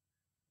make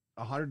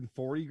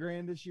 140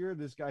 grand this year.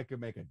 This guy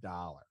could make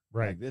 $1.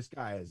 Right. Like this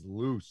guy is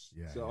loose.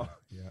 Yeah. So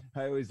Yeah.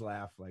 I always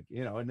laugh, like,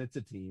 you know, and it's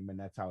a team and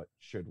that's how it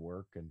should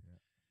work. And,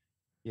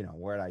 you know,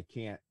 where I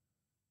can't,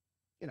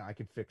 you know, I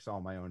could fix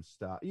all my own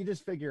stuff. You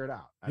just figure it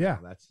out. I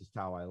don't know, that's just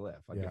how I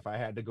live. Like if I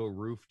had to go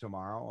roof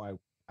tomorrow,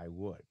 I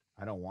would.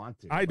 I don't want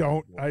to. I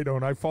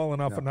don't. I've fallen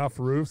off enough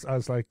roofs. I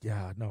was like,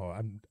 yeah, no,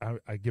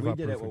 I give up.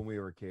 We did roofing. it when we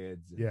were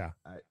kids. Yeah.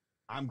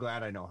 I'm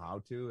glad I know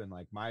how to. And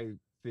like my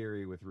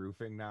theory with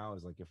roofing now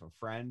is like if a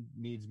friend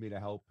needs me to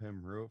help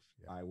him roof,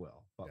 I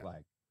will. But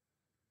like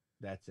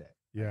that's it.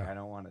 Yeah. Like, I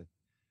don't want to.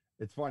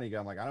 It's funny.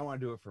 I'm like, I don't want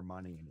to do it for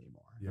money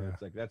anymore. Yeah.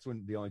 It's like that's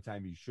when the only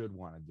time you should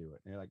want to do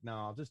it. And you're like, no,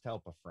 I'll just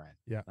help a friend.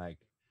 Yeah. Like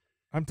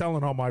I'm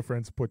telling all my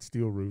friends to put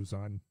steel roofs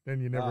on. Then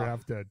you never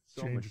have to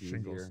so change much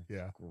shingles. easier.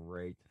 Yeah. It's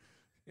great.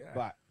 Yeah.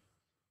 But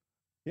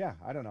yeah,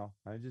 I don't know.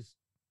 I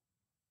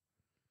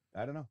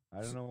don't know.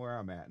 I don't know where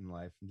I'm at in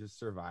life. I'm just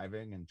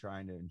surviving and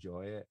trying to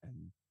enjoy it.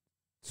 And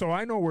so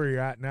I know where you're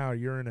at now.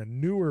 You're in a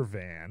newer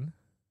van.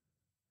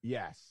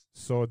 yes.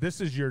 So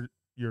this is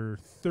your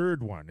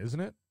third one, isn't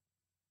it?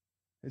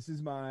 This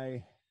is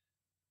my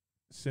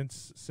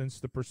since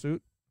the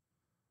Pursuit.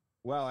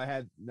 Well, I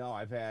had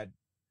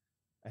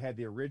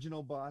the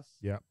original bus,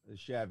 the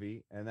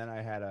Chevy, and then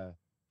I had a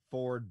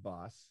Ford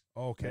bus.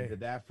 Okay. I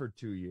did that for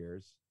 2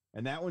 years,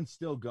 and that one's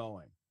still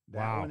going.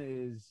 That one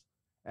is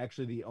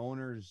actually the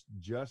owners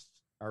just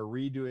are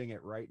redoing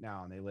it right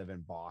now, and they live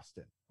in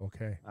Boston.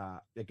 Okay.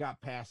 It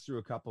got passed through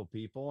a couple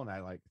people, and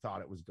I like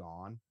thought it was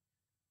gone,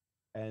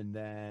 and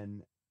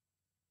then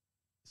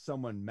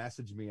someone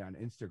messaged me on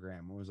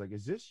Instagram and was like,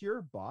 "Is this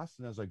your bus?"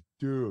 And I was like,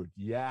 "Dude,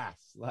 yes.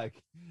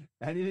 Like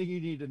anything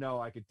you need to know,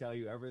 I could tell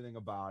you everything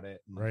about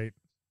it." And, right.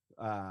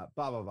 Blah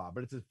blah blah.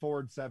 But it's a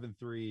Ford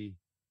 7.3.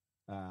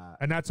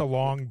 And that's a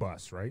long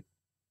bus, right?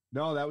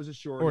 No, that was a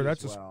short. Oh,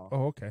 that's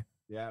okay.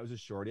 Yeah, it was a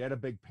short. He had a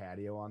big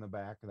patio on the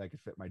back that I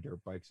could fit my dirt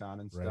bikes on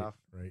and stuff.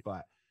 Right.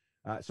 But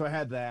so I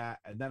had that,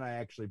 and then I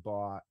actually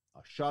bought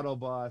a shuttle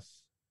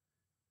bus,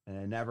 and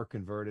I never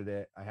converted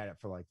it. I had it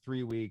for like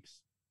 3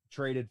 weeks.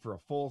 Traded for a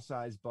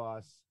full-size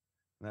bus,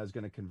 and I was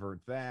going to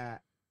convert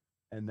that.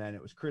 And then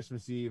it was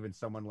Christmas Eve, and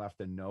someone left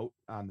a note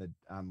on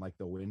like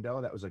the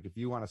window that was like, "If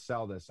you want to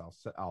sell this,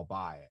 I'll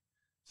buy it."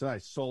 So I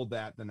sold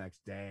that the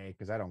next day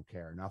because I don't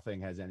care.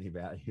 Nothing has any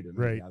value to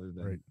me other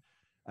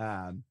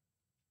than.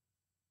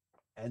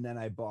 And then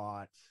I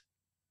bought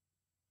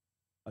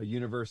a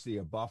University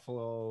of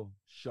Buffalo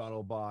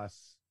shuttle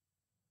bus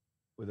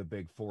with a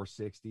big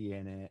 460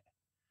 in it.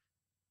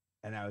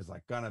 And I was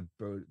like, gonna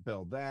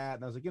build that.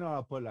 And I was like, you know,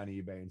 I'll put it on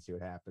eBay and see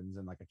what happens.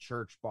 And like a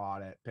church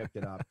bought it, picked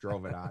it up,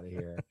 drove it out of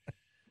here.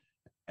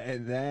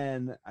 And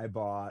then I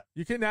bought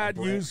You can a add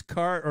brand. used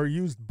car or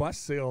used bus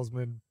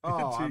salesman.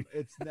 Oh, into-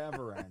 it's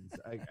never ends.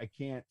 I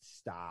can't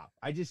stop.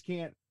 I just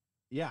can't.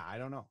 Yeah, I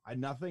don't know.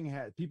 Nothing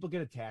has. People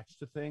get attached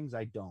to things.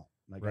 I don't.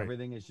 Like Right.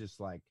 everything is just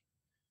like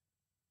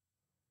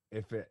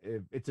if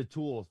it's a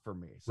tool for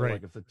me. So Right.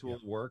 like if the tool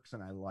works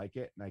and I like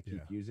it and I keep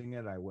Yeah. using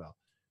it, I will.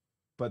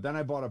 But then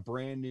I bought a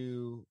brand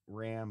new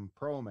Ram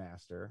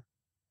ProMaster,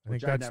 I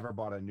which think I that's, never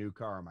bought a new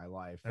car in my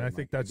life. and I think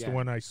like, that's the again,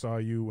 one I saw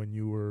you when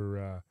you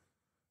were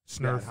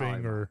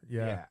snurfing or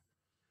yeah.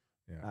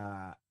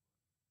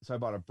 So I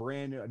bought a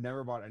brand new. I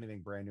never bought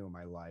anything brand new in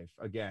my life.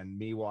 Again,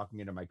 me walking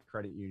into my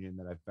credit union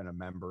that I've been a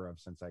member of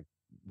since I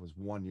was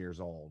 1 year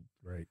old.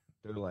 Right.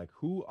 They're like,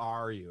 "Who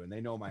are you?" And they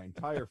know my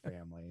entire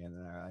family. And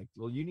they're like,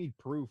 "Well, you need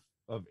proof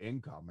of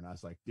income." And I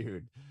was like,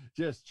 "Dude,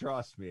 just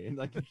trust me." And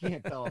like, you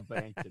can't tell a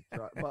bank to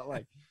trust, but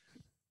like,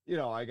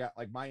 I got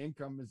like my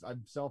income is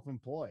I'm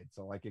self-employed,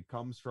 so like it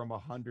comes from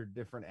 100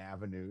 different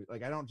avenues.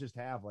 Like I don't just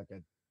have like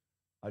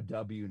a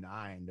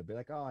W-9 to be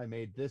like, "Oh, I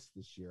made this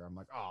year." I'm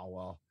like, "Oh,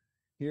 well,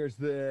 here's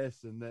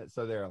this and that."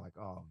 So they're like,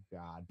 "Oh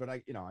God." But I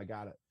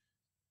got a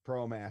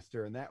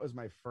ProMaster, and that was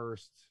my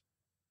first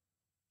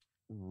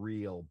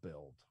real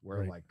build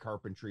where Right. like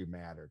carpentry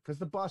mattered. Because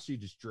the bus you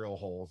just drill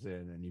holes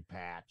in and you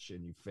patch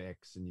and you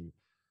fix and you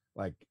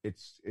like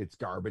it's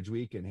garbage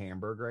week in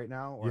Hamburg right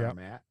now where Yep. I'm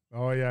at.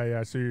 Oh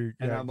yeah. So you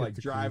And yeah, I'm get like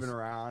to driving cruise.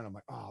 around. I'm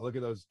like, "Oh, look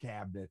at those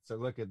cabinets. Or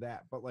look at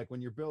that." But like when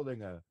you're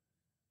building a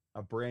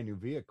brand new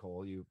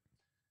vehicle,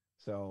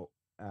 so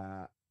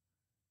I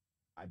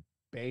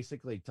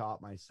basically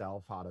taught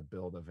myself how to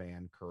build a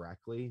van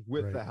correctly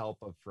with Right. the help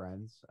of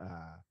friends.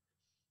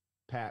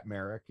 Pat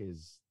Merrick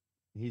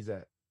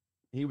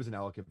he was an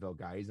Ellicottville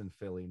guy. He's in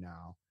Philly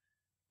now,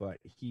 but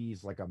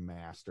he's like a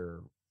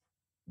master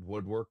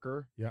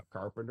woodworker, Yep.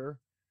 carpenter.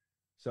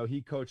 So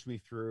he coached me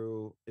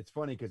through. It's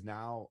funny because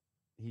now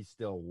he's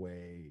still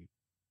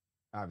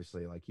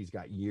obviously, like he's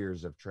got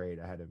years of trade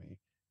ahead of me,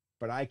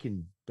 but I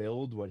can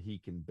build what he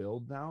can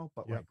build now.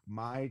 But Yep.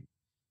 like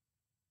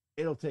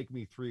it'll take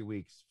me 3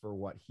 weeks for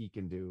what he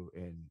can do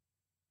in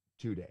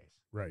 2 days.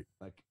 Right.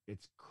 Like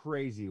it's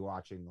crazy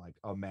watching like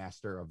a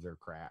master of their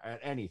craft at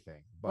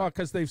anything. But Well,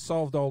 because they've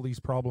solved all these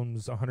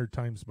problems 100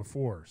 times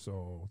before.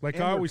 So, like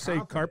And I they're always say,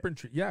 confident.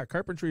 carpentry. Yeah,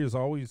 carpentry is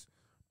always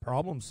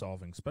problem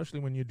solving, especially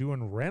when you're doing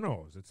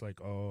renos. It's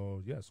like,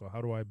 oh yeah, so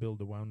how do I build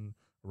the one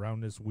around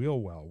this wheel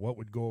well? What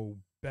would go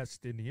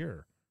best in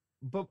here?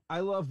 but I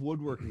love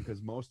woodworking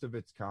because most of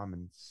it's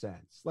common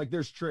sense. Like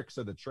there's tricks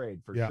of the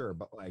trade for Yeah. sure,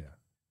 but like Yeah.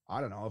 I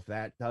don't know if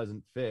that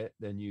doesn't fit,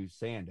 then you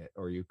sand it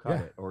or you cut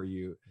Yeah. it or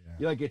you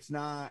Yeah. like it's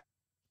not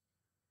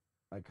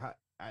like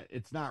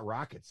it's not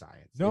rocket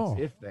science. No.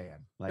 It's if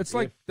then It's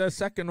like the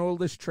second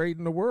oldest trade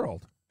in the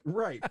world.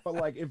 right. But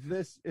like if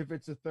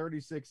it's a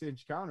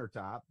 36-inch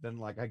countertop, then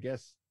like I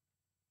guess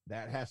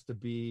that has to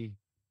be,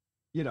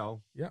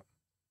 Yep.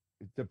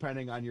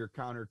 depending on your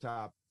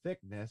countertop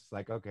thickness,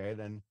 like okay,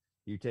 then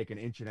you take an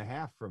inch and a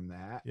half from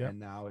that, Yep. and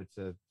now it's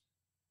a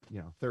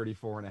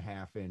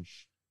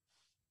 34.5-inch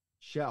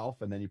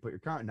shelf, and then you put your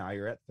counter. Now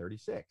you're at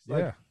 36. Like,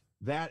 Yeah.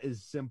 that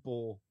is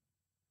simple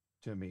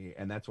to me,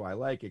 and that's why I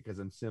like it because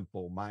I'm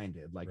simple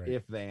minded. Like Right.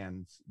 if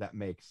thans that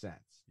makes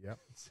sense. Yep.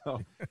 So,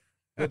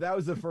 but that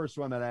was the first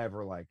one that I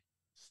ever like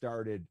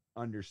started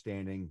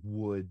understanding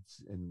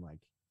woods and like,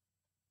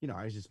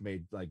 I just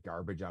made like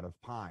garbage out of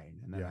pine,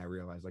 and then Yeah. I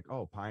realized like,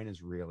 oh, pine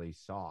is really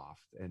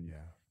soft, and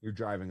Yeah. you're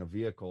driving a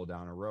vehicle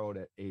down a road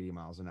at 80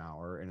 miles an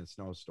hour in a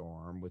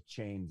snowstorm with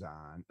chains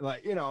on,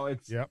 like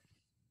it's Yep.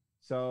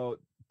 so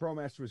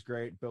ProMaster was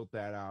great. Built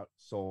that out,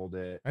 sold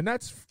it. And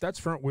that's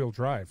front wheel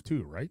drive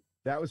too, right?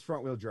 That was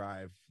front wheel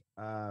drive.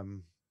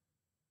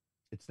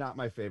 It's not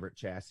my favorite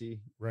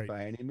chassis Right.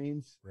 by any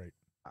means. Right.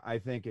 I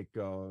think it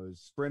goes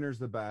Sprinter's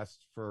the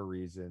best for a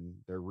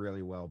reason. They're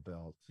really well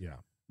built.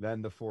 Yeah.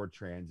 Then the Ford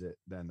Transit,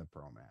 then the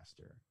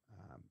ProMaster.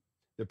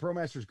 The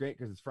ProMaster is great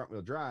because it's front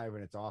wheel drive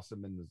and it's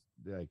awesome. And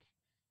like,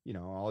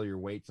 all your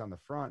weight's on the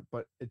front,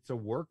 but it's a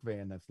work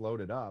van that's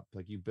loaded up.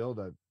 Like you put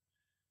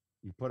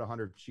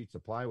 100 sheets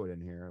of plywood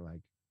in here,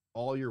 like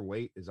all your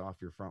weight is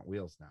off your front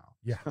wheels now.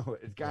 Yeah. So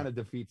it kind of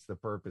defeats the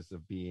purpose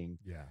of being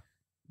Yeah.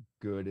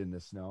 good in the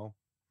snow.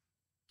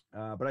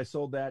 But I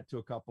sold that to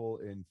a couple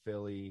in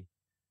Philly,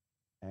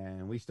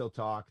 and we still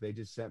talk. They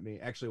just sent me,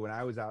 actually, when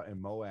I was out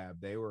in Moab,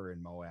 they were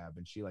in Moab,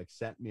 and she like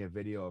sent me a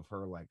video of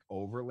her like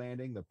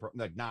overlanding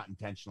like not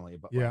intentionally,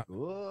 but Yeah. like,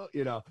 whoa,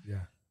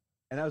 Yeah.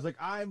 And I was like,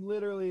 I'm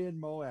literally in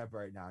Moab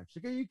right now. And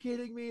she's like, are you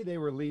kidding me? They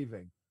were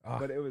leaving. Ah.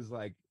 But it was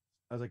like,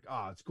 I was like,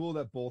 oh, it's cool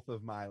that both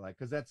of my like,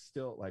 because that's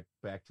still like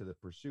back to the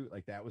pursuit.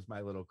 Like that was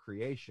my little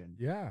creation.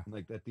 Yeah. And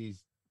like that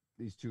these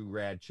two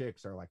rad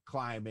chicks are like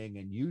climbing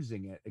and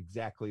using it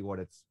exactly what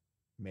it's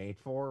made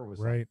for. Was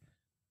Right.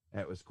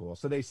 Like, it was cool.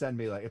 So they send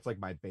me like, it's like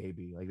my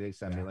baby. Like they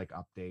send me Yeah. like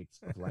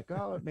updates of like,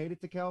 oh, it made it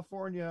to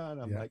California.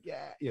 And I'm Yeah. like,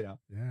 yeah, Yeah.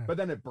 but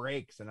then it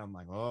breaks and I'm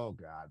like, oh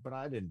God, but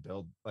I didn't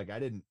build, like I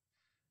didn't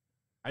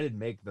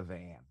make the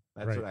van.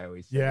 That's Right. what I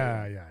always say.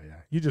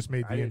 Yeah. You just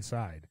made I the didn't-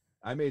 inside.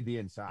 I made the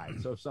inside.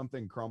 So if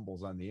something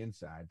crumbles on the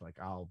inside, like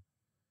I'll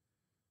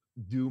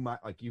do my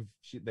like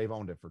they've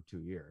owned it for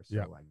 2 years, so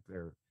Yeah. like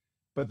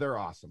they're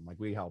awesome. Like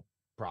we help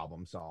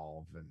problem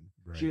solve, and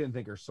she Right. didn't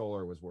think her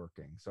solar was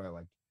working, so I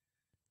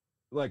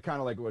like kind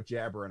of like what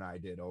Jabber and I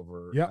did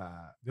over Yep.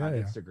 on Yeah.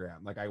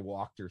 Instagram. Like I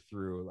walked her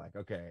through like,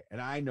 okay, and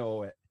I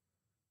know it.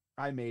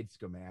 I made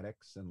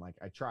schematics and like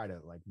I try to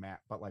like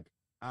map, but like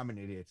I'm an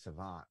idiot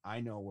savant.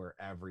 I know where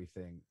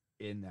everything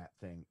in that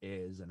thing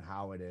is and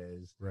how it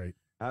is. Right.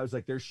 I was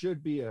like, there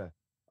should be a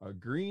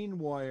green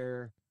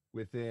wire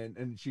within,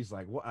 and she's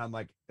like, what? I'm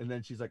like, and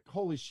then she's like,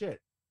 holy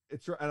shit,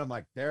 it's right. And I'm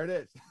like, there it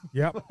is.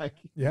 Yep. Like,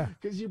 Yeah.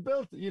 because you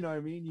built, you know what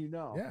I mean? You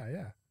know. Yeah.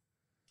 Yeah.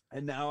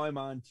 And now I'm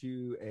on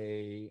to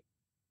a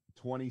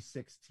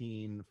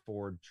 2016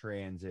 Ford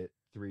Transit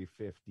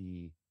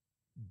 350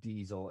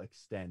 diesel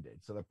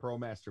extended. So the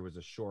ProMaster was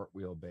a short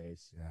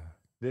wheelbase. Yeah.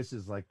 This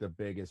is like the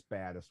biggest,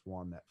 baddest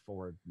one that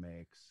Ford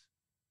makes.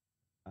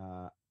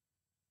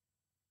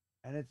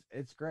 And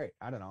it's great.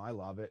 I don't know. I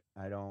love it.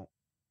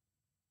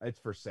 It's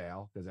for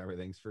sale because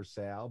everything's for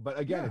sale. But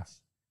again, Yeah.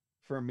 it's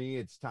for me,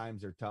 it's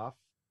times are tough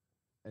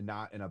and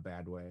not in a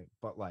bad way.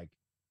 But like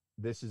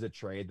this is a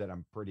trade that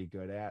I'm pretty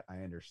good at.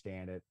 I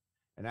understand it.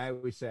 And I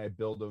always say I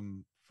build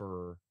them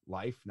for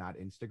life, not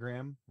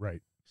Instagram.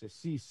 Right. So I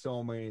see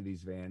so many of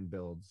these van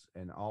builds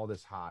and all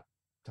this hot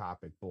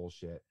topic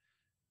bullshit.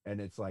 And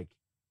it's like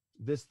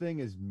this thing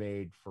is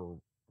made for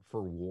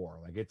war.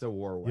 Like it's a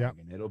war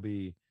wagon. It'll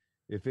be,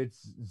 if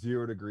it's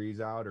 0 degrees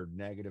out or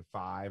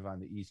 -5 on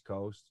the East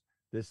Coast,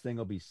 this thing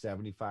will be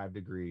 75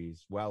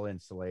 degrees, well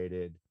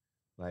insulated.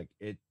 Like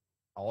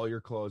all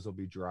your clothes will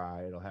be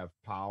dry. It'll have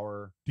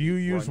power. Do you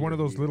use one of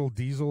those heater. little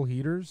diesel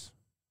heaters?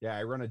 Yeah,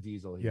 I run a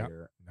diesel Yep.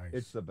 heater. Nice.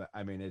 It's the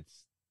I mean,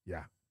 it's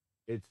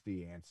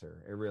the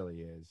answer. It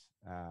really is.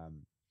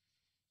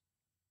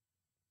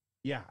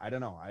 Yeah, I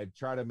don't know. I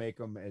try to make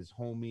them as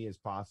homey as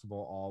possible,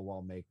 all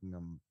while making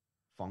them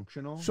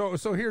functional. So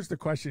here's the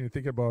question: you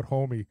think about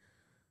homey.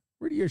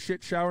 Where do you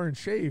shit, shower, and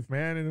shave,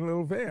 man, in a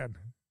little van?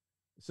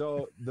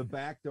 So the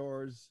back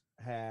doors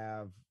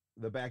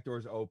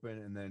open,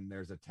 and then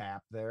there's a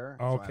tap there.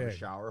 Okay. So I have a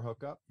shower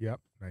hookup.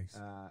 Yep. Nice.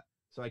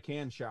 So I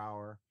can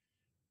shower.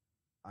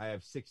 I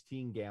have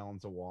 16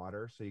 gallons of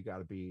water, so you got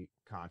to be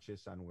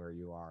conscious on where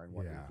you are and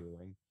what you're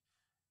doing.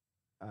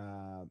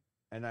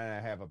 And then I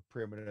have a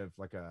primitive,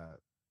 like a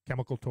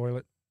chemical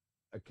toilet.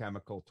 A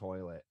chemical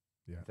toilet.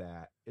 Yeah.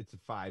 That it's a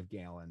 5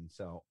 gallon.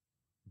 So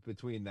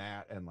between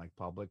that and like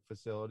public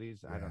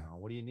facilities, I don't know.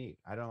 What do you need?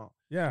 I don't.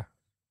 Yeah.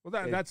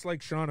 Well, that's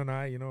like Sean and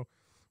I. You know,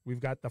 we've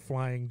got the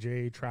Flying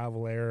J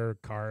Travel Air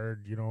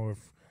card. You know,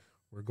 if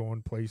we're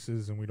going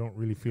places and we don't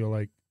really feel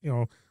like, you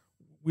know,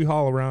 we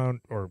haul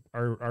around, or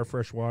our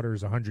fresh water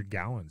is 100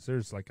 gallons.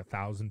 There's like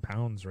 1,000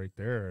 pounds right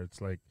there.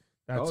 It's like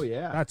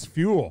that's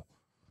fuel.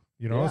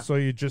 You know, so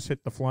you just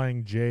hit the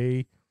Flying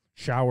J,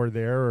 shower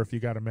there, or if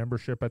you got a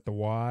membership at the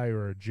Y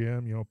or a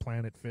gym, you know,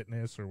 Planet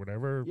Fitness or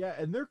whatever. Yeah,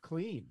 and they're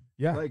clean.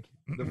 Yeah. Like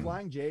the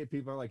Flying J,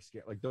 people are like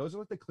scared. Like those are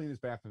like the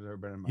cleanest bathrooms I've ever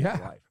been in my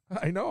life.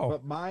 I know.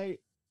 But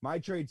my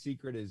trade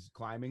secret is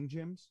climbing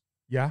gyms.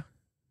 Yeah.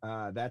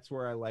 That's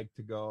where I like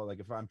to go. Like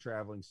if I'm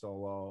traveling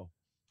solo,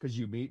 because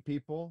you meet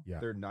people. Yeah.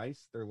 They're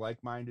nice. They're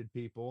like-minded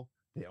people.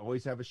 They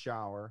always have a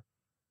shower.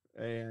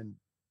 And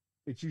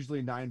it's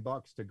usually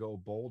 $9 to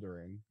go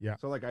bouldering. Yeah.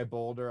 So like I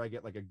boulder, I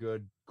get like a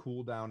good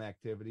cool down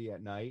activity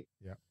at night.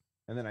 Yeah.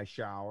 And then I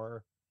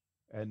shower.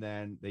 And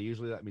then they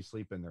usually let me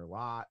sleep in their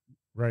lot.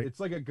 Right. It's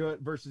like a good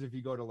versus if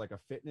you go to like a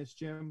fitness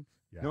gym,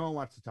 no one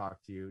wants to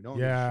talk to you. No one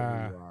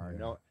knows who you are. Yeah.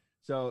 No.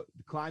 So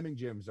the climbing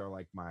gyms are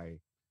like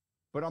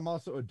but I'm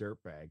also a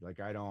dirtbag.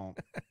 Like I don't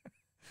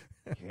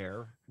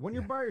care. When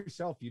you're by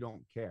yourself, you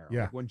don't care.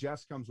 Yeah. Like when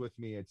Jess comes with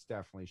me, it's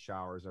definitely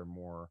showers are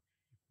more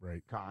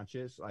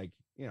conscious. Like,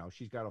 you know,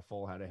 she's got a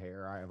full head of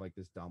hair. I have like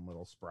this dumb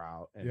little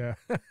sprout. And,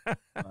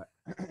 but,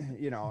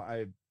 you know,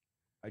 I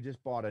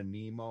just bought a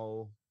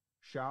Nemo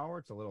shower.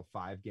 It's a little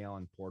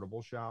 5-gallon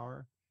portable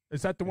shower.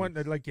 Is that the one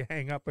that like you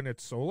hang up and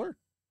it's solar?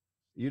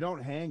 You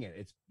don't hang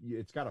it.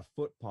 It's got a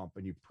foot pump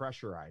and you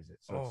pressurize it.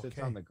 So it sits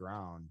on the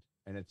ground,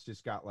 and it's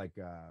just got like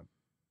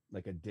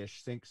a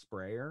dish sink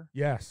sprayer.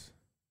 Yes.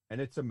 And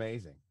it's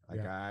amazing.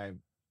 Like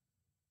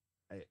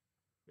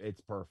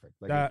it's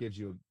perfect. Like it gives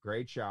you a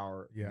great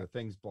shower. Yeah. The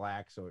thing's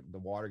black, so the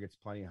water gets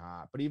plenty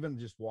hot. But even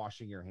just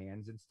washing your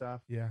hands and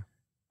stuff. Yeah.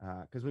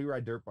 Because we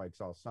ride dirt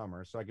bikes all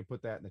summer, so I can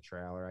put that in the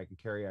trailer. I can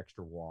carry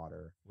extra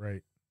water.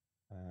 Right.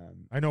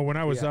 I know when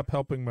I was up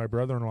helping my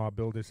brother-in-law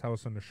build his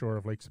house on the shore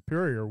of Lake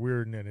Superior, we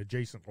were in an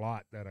adjacent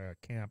lot that a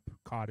camp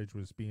cottage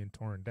was being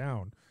torn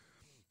down,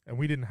 and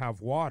we didn't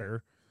have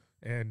water.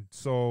 And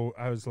so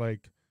I was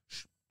like,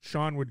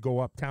 Sean would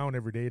go uptown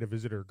every day to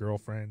visit her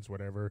girlfriends,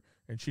 whatever,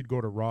 and she'd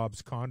go to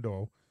Rob's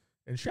condo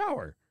and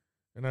shower.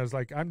 And I was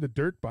like, I'm the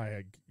dirt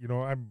bag. You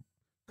know, I'm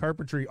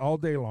carpentry all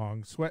day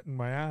long, sweating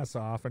my ass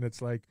off, and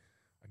it's like,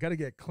 I got to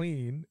get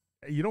clean.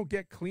 You don't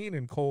get clean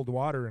in cold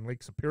water in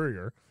Lake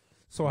Superior.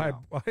 So I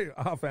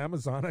off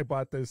Amazon, I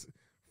bought this,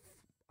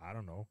 I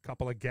don't know,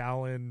 couple of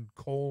gallon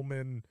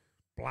Coleman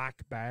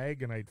black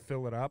bag, and I'd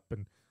fill it up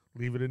and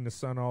leave it in the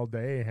sun all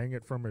day, hang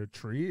it from a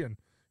tree, and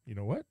you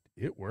know what?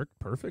 It worked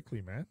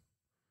perfectly, man.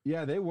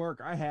 Yeah, they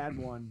work. I had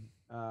one.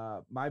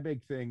 My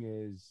big thing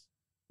is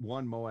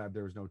one Moab.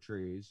 There was no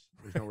trees.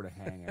 There's nowhere to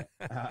hang it,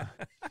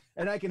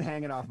 and I can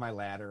hang it off my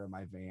ladder in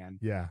my van.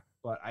 Yeah.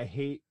 But I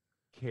hate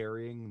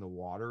carrying the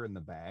water in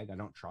the bag. I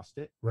don't trust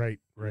it. Right.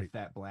 If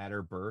that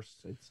bladder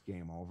bursts, it's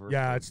game over.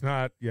 Yeah, it's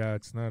not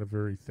a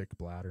very thick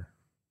bladder.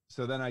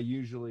 So then I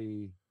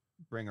usually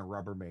bring a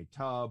Rubbermaid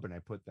tub and I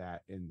put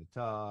that in the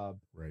tub.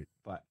 Right.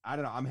 But I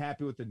don't know. I'm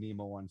happy with the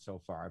Nemo one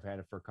so far. I've had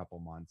it for a couple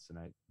months, and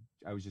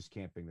I was just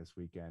camping this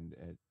weekend.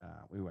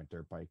 We went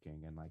dirt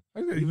biking and like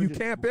you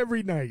camp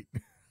every night.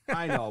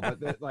 I know, but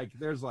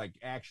there's like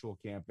actual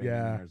camping.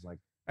 Yeah. And there's like.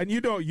 And you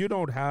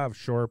don't have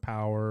shore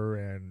power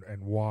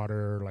and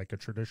water like a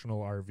traditional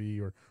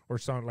RV or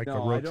something like a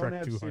Road Trek 200. No, I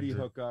don't have city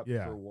hookup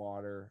yeah. for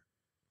water,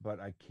 but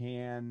I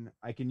can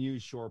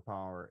use shore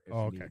power if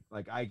okay. need.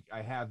 Like I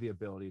have the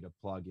ability to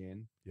plug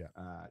in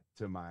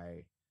to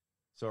my,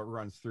 so it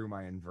runs through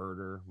my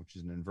inverter, which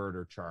is an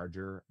inverter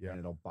charger, and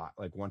it'll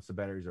like once the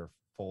batteries are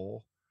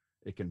full,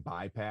 it can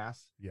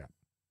bypass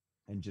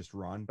and just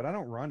run. But I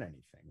don't run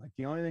anything. Like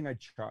the only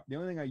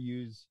thing I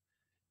use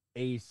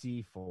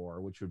AC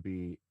for, which would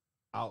be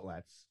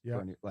outlets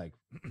for like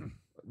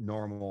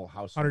normal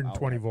house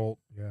 120 outlet. volt,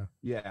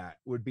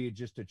 would be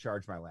just to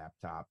charge my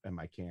laptop and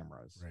my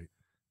cameras.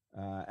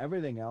 Right.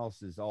 Everything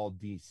else is all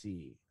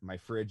DC. My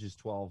fridge is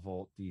 12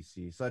 volt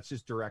DC, so that's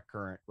just direct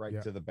current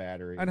to the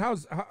battery. And how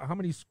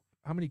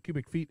many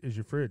cubic feet is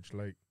your fridge?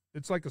 Like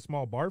it's like a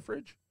small bar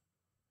fridge.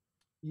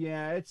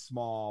 Yeah, it's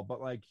small,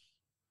 but like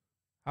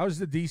how's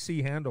the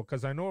DC handle?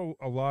 Because I know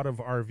a lot of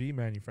RV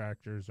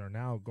manufacturers are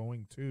now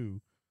going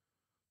to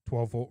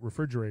 12 volt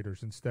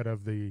refrigerators instead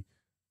of the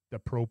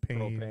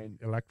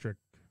propane electric.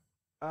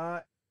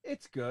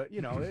 It's good.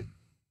 You know,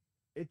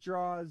 it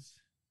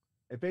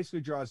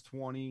basically draws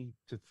 20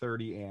 to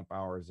 30 amp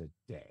hours a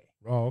day.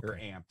 Oh, okay. Or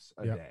amps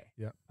a day.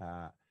 Yeah.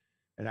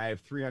 And I have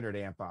 300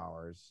 amp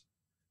hours.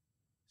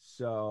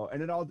 So,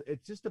 and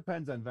it just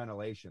depends on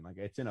ventilation. Like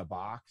it's in a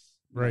box.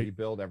 Right. You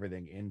build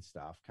everything in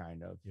stuff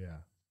kind of. Yeah.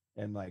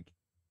 And like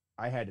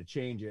I had to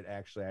change it.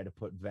 Actually, I had to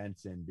put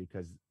vents in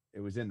because it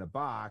was in the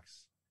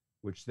box,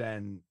 which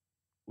then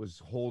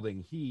was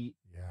holding heat.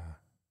 Yeah.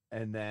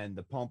 And then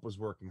the pump was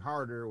working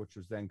harder, which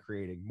was then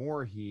creating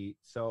more heat.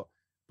 So,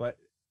 but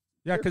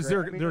yeah, because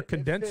they're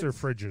condenser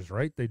fridges,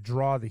 right? They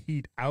draw the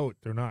heat out.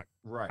 They're not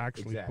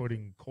actually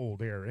putting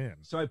cold air in.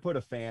 So I put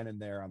a fan in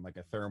there on like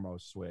a thermo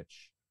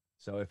switch.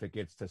 So if it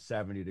gets to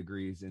 70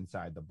 degrees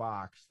inside the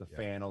box, the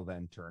fan will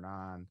then turn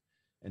on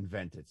and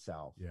vent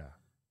itself. Yeah.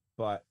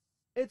 But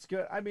it's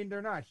good. I mean,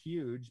 they're not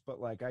huge, but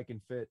like I can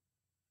fit,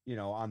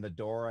 on the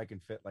door, I can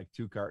fit like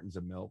 2 cartons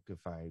of milk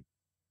if I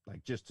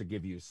like, just to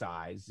give you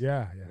size.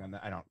 Yeah.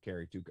 I don't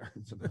carry 2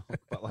 cartons of milk,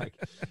 but like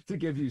to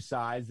give you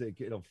size,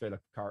 it'll fit a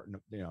carton,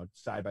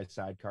 side by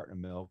side carton of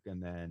milk.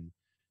 And then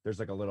there's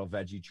like a little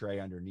veggie tray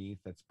underneath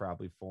that's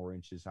probably 4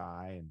 inches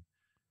high. And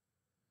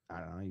I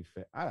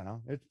don't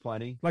know. It's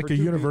plenty. Like a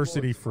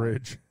university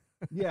fridge.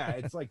 Yeah,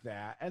 it's like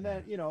that. And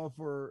then,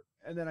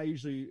 then I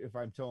usually, if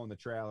I'm towing the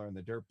trailer and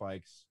the dirt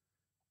bikes,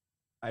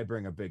 I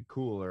bring a big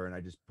cooler and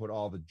I just put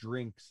all the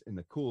drinks in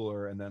the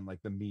cooler, and then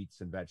like the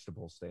meats and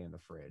vegetables stay in the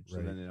fridge. So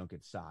then they don't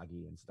get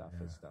soggy and stuff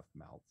as stuff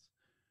melts.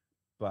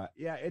 But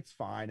yeah, it's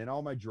fine. And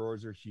all my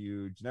drawers are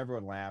huge and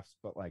everyone laughs.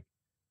 But like,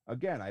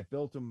 again, I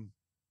built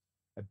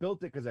it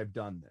because I've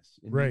done this.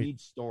 And you need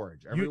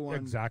storage.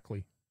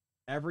 Exactly.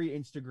 Every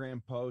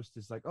Instagram post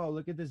is like, oh,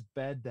 look at this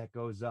bed that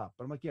goes up.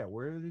 But I'm like, yeah,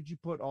 where did you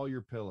put all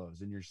your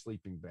pillows in your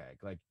sleeping bag?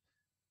 Like,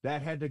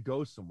 that had to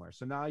go somewhere.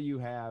 So now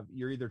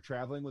you're either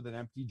traveling with an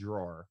empty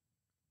drawer,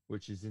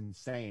 which is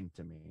insane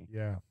to me.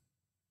 Yeah.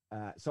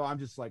 So I'm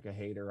just like a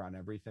hater on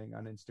everything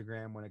on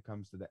Instagram when it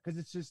comes to that, because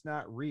it's just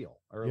not real.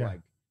 Or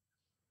like,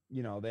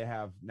 they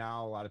have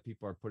now a lot of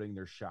people are putting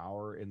their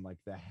shower in like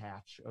the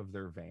hatch of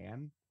their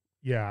van.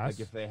 Yeah.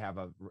 Like if they have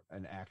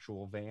an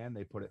actual van,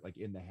 they put it like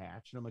in the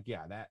hatch. And I'm like,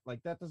 yeah,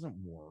 that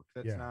doesn't work.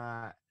 That's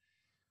not,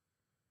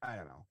 I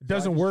don't know. It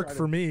doesn't work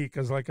for me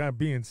because like I'm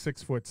being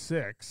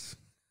 6'6".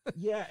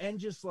 Yeah, and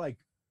just like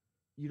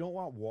you don't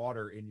want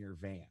water in your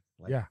van.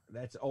 Like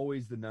that's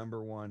always the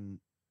number one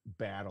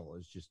battle,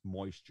 is just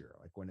moisture.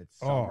 Like when it's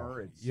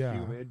summer, it's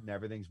humid and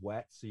everything's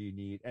wet, so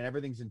and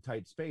everything's in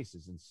tight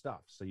spaces and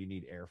stuff, so you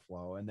need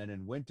airflow. And then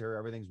in winter,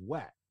 everything's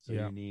wet,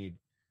 so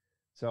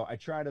so I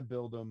try to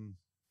build them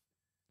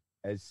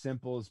as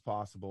simple as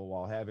possible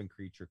while having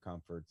creature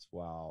comforts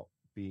while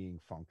being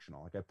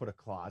functional. Like I put a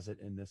closet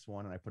in this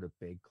one, and I put a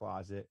big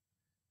closet,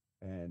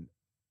 and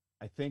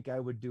I think I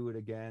would do it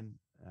again.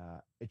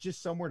 It's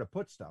just somewhere to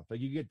put stuff. Like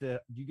you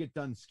get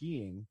done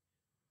skiing,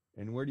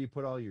 and where do you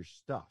put all your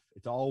stuff?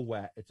 It's all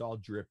wet. It's all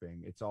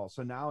dripping. So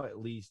now at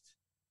least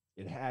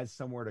it has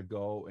somewhere to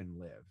go and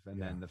live.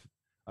 And then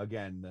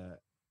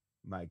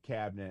my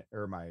cabinet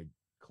or my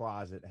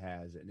closet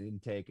has an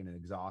intake and an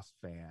exhaust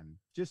fan.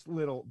 Just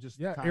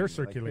tiny, air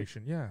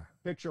circulation. Like,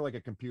 picture like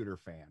a computer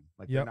fan.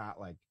 Like they're not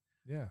like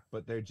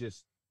but they're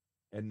just,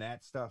 and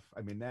that stuff.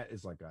 I mean, that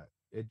is like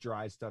it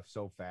dries stuff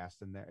so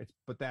fast in there.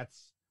 But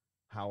that's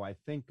how I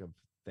think of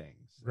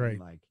things. Right. And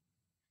like,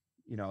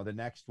 the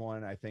next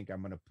one, I think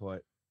I'm going to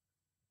put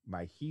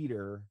my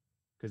heater,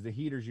 because the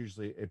heater's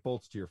usually, it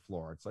bolts to your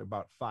floor. It's like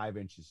about 5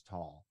 inches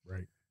tall.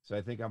 Right. So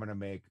I think I'm going to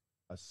make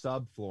a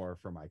subfloor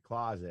for my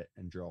closet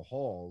and drill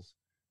holes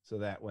so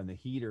that when the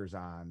heater's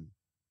on,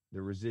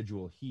 the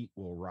residual heat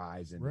will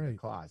rise into the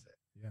closet.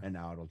 Yeah. And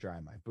now it'll dry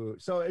my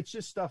boot. So it's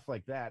just stuff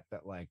like that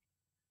like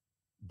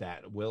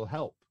that will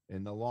help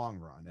in the long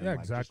run. And yeah, like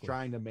exactly. Just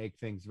trying to make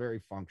things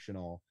very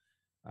functional.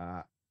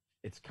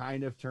 It's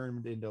kind of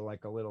turned into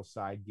like a little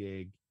side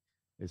gig,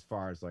 as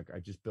far as like I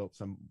just built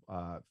some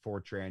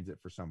Ford Transit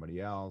for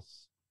somebody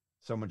else.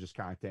 Someone just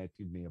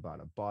contacted me about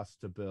a bus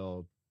to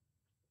build.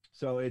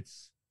 So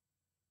it's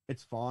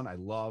fun. I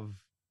love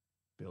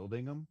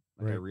building them.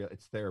 Like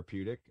it's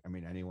therapeutic. I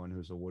mean, anyone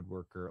who's a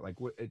woodworker, like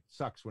it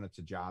sucks when it's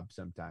a job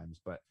sometimes,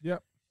 but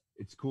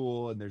it's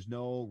cool. And there's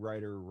no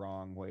right or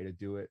wrong way to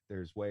do it.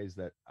 There's ways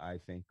that I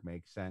think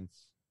make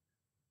sense,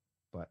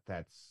 but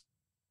that's,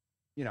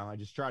 I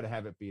just try to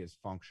have it be as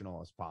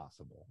functional as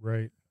possible.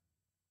 Right.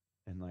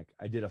 And like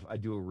I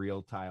do a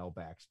real tile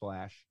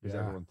backsplash because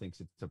everyone thinks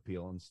it's a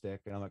peel and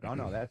stick. And I'm like, oh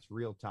no, that's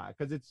real tile.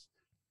 Cause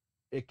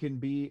it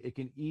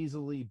can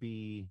easily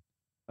be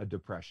a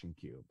depression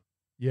cube.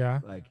 Yeah.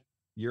 Like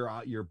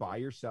you're by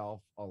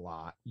yourself a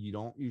lot. You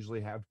don't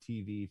usually have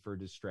TV for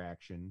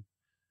distraction.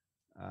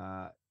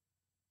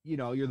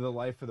 You're the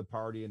life of the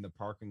party in the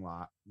parking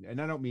lot. And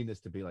I don't mean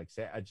this to be like,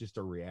 it's just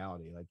a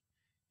reality. Like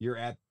you're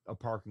at a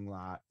parking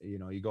lot,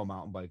 you go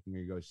mountain biking or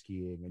you go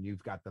skiing and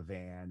you've got the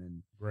van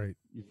and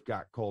you've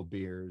got cold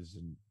beers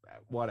and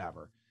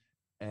whatever.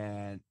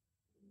 And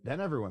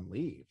then everyone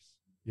leaves.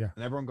 Yeah.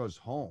 And everyone goes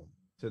home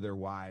to their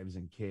wives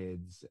and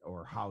kids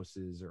or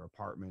houses or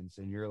apartments.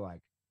 And you're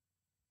like,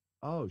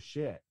 oh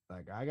shit,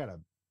 like I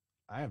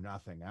have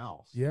nothing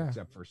else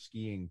except for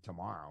skiing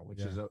tomorrow,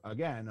 which is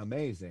again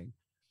amazing.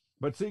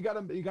 But so you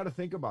gotta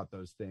think about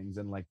those things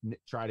and like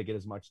try to get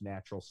as much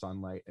natural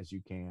sunlight as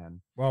you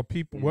can. Well,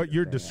 what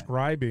you're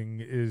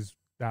describing is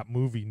that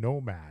movie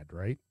Nomad,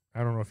 right? I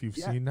don't know if you've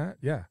seen that.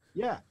 Yeah,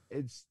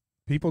 it's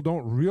people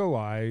don't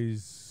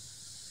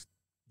realize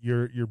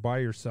you're by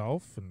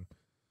yourself, and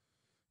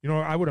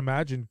I would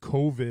imagine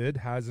COVID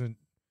hasn't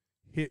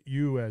hit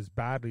you as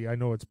badly. I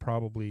know it's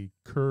probably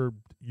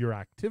curbed your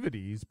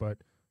activities, but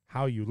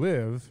how you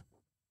live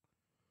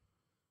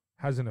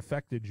hasn't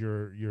affected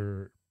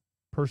your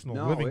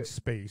personal living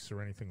space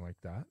or anything like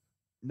that.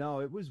 No,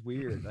 it was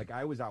weird. Like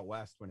I was out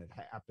west when it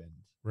happened.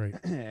 Right.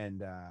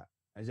 And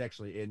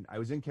I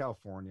was in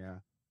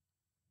California.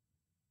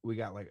 We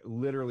got like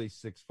literally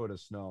 6 foot of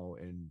snow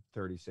in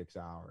 36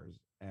 hours.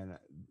 And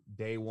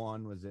day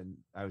one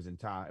I was in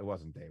town. It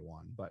wasn't day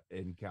one, but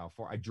in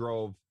California, I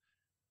drove.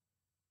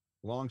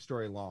 Long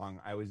story long,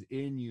 I was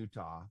in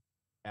Utah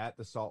at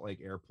the Salt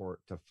Lake airport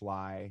to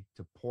fly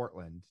to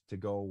Portland to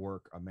go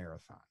work a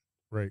marathon.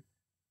 Right.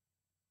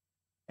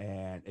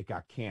 And it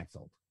got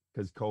canceled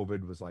because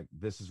COVID was like,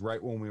 this is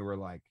right when we were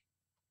like,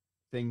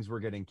 things were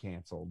getting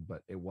canceled,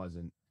 but it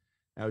wasn't.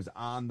 I was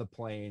on the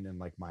plane and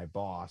like my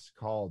boss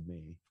called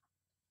me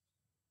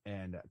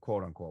and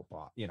quote unquote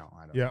boss, I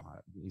don't know.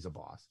 He's a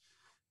boss,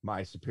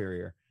 my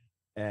superior.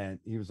 And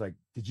he was like,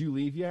 did you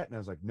leave yet? And I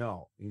was like,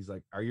 no. He's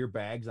like, are your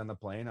bags on the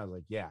plane? I was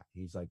like, yeah.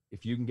 He's like,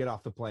 if you can get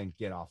off the plane,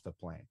 get off the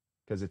plane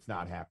because it's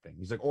not happening.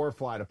 He's like, or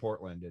fly to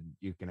Portland and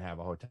you can have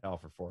a hotel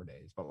for 4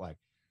 days. But like,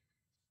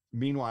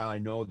 meanwhile, I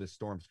know this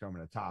storm's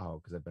coming to Tahoe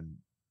because I've been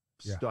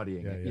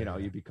studying it.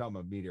 You become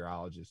a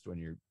meteorologist when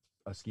you're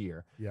a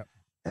skier. Yep.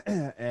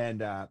 And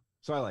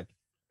so I like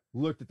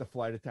looked at the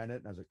flight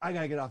attendant and I was like, I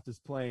gotta get off this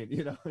plane,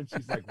 and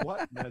she's like,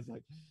 what? And I was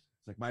like,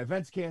 it's like, my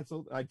event's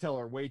canceled. I tell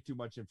her way too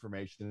much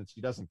information that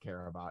she doesn't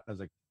care about. And I was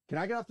like, can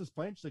I get off this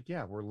plane? She's like,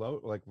 yeah, we're low,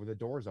 like where the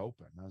door's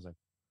open. And I was like,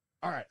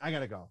 all right, I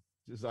gotta go.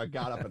 So I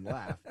got up and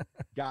left,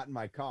 got in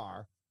my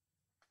car,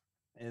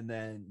 and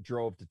then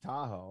drove to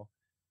Tahoe.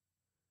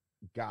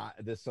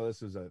 This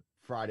was a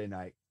Friday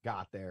night,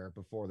 got there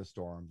before the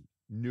storm,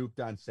 nuked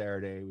on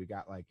Saturday. We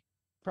got like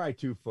probably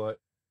 2 foot,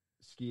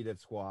 skied at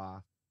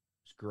Squaw.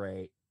 It's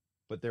great.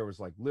 But there was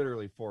like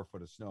literally 4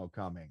 foot of snow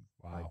coming.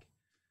 Wow. Like,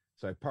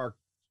 so I parked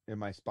in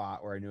my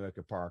spot where I knew I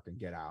could park and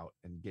get out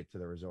and get to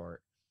the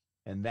resort.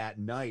 And that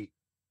night,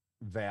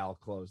 Val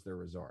closed their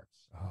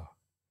resorts. Oh.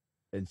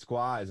 And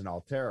Squaw is an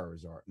Altera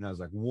resort. And I was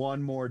like,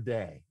 one more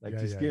day. Like,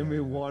 give me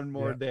one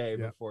more day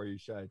before you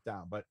shut it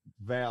down. But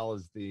Val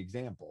is the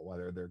example,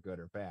 whether they're good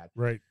or bad.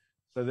 Right.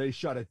 So they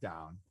shut it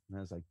down. And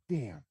I was like,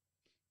 damn.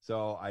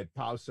 So I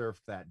pow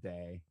surfed that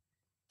day.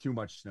 Too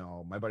much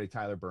snow. My buddy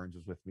Tyler Burns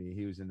was with me.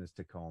 He was in his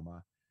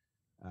Tacoma.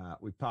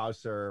 We pow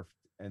surfed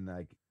and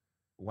like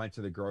went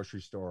to the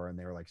grocery store and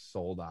they were like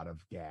sold out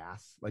of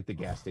gas, like the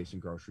gas station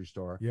grocery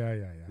store. Yeah.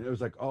 And it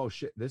was like, oh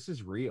shit, this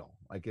is real.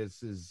 Like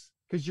this is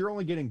because you're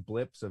only getting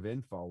blips of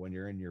info when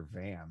you're in your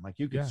van. Like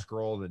you could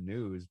scroll the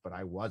news, but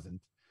I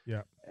wasn't.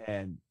 Yeah.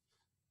 And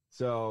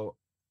so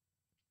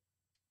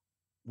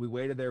we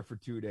waited there for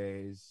 2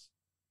 days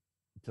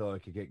until I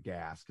could get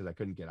gas because I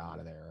couldn't get out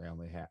of there.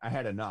 I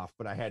had enough,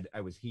 but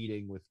I was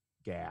heating with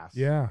gas.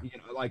 Yeah.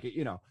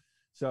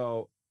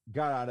 So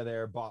got out of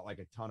there, bought like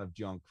a ton of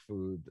junk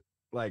food,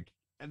 like,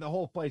 and the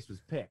whole place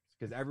was picked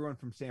because everyone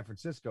from San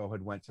Francisco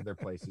had went to their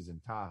places in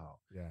Tahoe.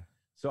 Yeah.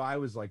 So I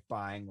was like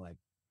buying like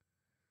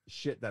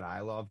shit that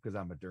I love because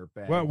I'm a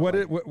dirtbag. Well,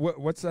 like,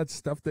 what's that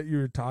stuff that you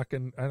were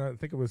talking? I don't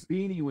think it was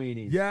beanie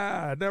weenies.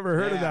 Yeah, I never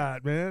heard of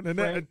that, man. And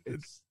then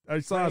I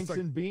saw Franks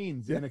and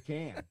beans in a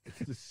can. It's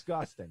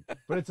disgusting,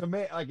 but it's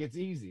amazing. Like it's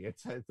easy.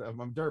 I'm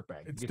a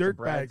dirtbag. It's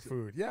dirtbag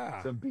food.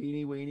 Yeah, some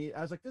beanie weenie.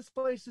 I was like, this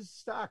place is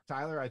stocked.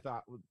 Tyler, I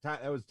thought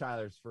that was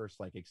Tyler's first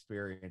like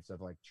experience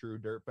of like true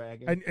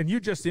dirtbagging. And you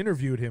just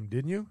interviewed him,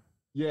 didn't you?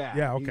 Yeah.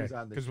 Yeah. Okay.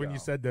 Because when you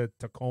said the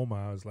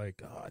Tacoma, I was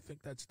like, oh, I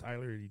think that's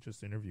Tyler. You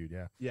just interviewed.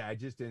 Yeah. Yeah. I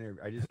just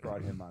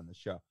brought him on the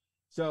show.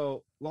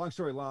 So long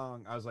story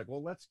long, I was like,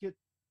 well, let's get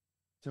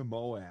to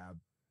Moab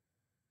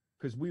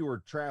because we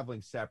were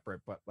traveling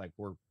separate, but like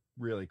we're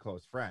really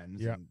close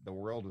friends. Yeah. And the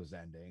world was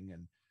ending,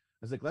 and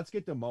I was like, let's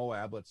get to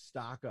Moab. Let's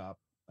stock up,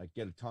 like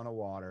get a ton of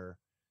water,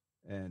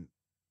 and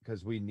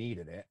because we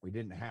needed it, we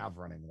didn't have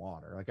running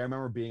water. Like I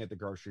remember being at the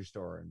grocery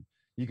store and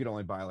you could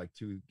only buy like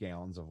 2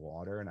 gallons of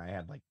water, and I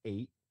had like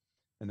 8.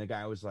 And the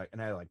guy was like,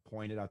 and I like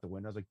pointed out the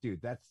window. I was like,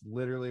 dude, that's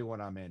literally what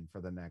I'm in for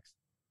the next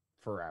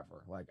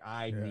forever. Like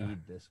I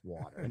need this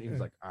water. And he was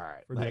like, all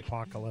right, for like, the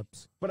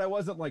apocalypse. But I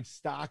wasn't like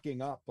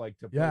stocking up like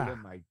to put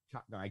in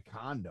my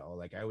condo.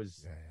 Like I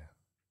was. Yeah.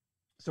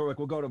 So like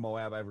we'll go to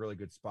Moab. I have a really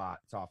good spot.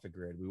 It's off the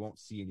grid. We won't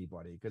see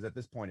anybody because at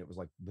this point it was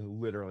like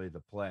literally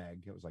the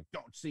plague. It was like,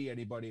 don't see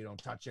anybody,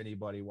 don't touch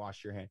anybody,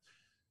 wash your hands.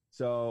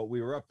 So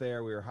we were up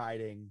there. We were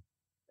hiding.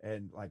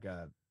 And like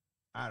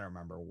I don't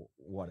remember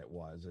what it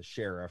was, a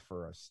sheriff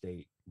or a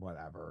state,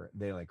 whatever.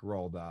 They like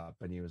rolled up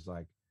and he was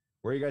like,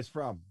 where are you guys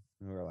from?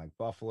 And we were like,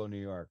 Buffalo,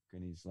 New York.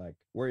 And he's like,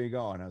 where are you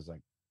going? I was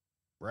like,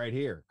 right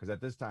here. Because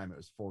at this time it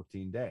was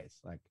 14 days.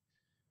 Like,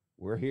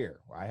 we're here.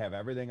 I have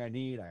everything I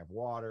need. I have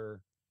water.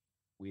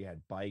 We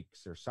had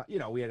bikes or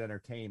something, we had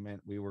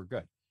entertainment. We were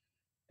good.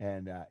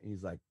 And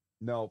he's like,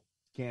 nope,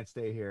 can't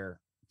stay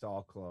here. It's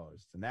all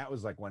closed. And that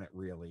was like when it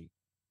really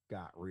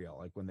got real.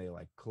 Like when they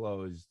like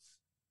closed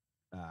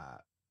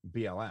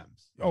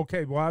BLMs.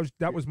 Okay, well,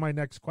 that was my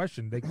next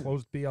question. They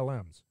closed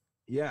BLMs.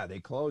 Yeah, they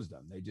closed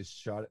them. They just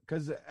shut it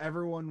because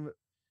everyone,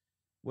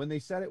 when they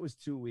said it was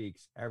 2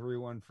 weeks,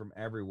 everyone from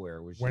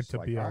everywhere was went just to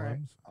like, BLMs. all right,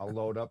 I'll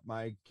load up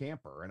my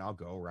camper and I'll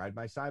go ride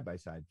my side by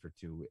side for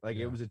 2 weeks. Like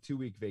it was a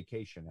 2-week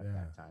vacation at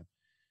that time.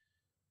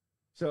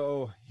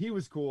 So he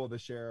was cool, the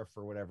sheriff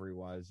or whatever he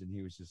was, and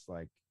he was just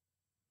like,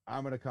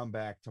 I'm gonna come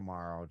back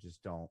tomorrow.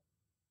 Just don't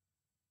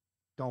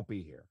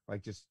be here.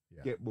 Like just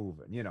get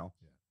moving, Yeah.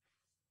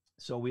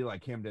 So we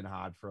like hemmed and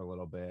hawed for a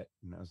little bit,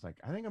 and I was like,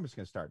 I think I'm just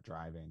gonna start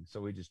driving.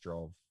 So we just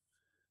drove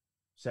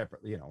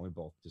separately. We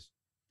both just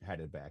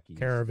headed back east.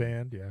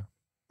 Caravan,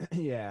 yeah.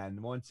 Yeah,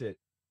 and once it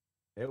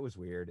was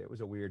weird. It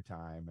was a weird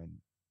time, and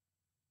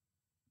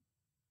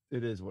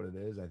it is what it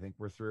is. I think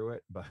we're through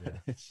it, but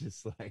it's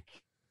just like,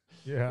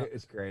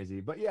 it's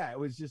crazy. But yeah, it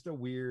was just a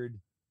weird.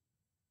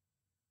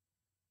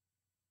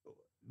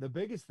 The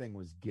biggest thing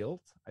was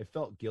guilt. I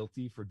felt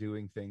guilty for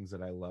doing things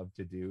that I love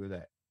to do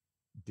that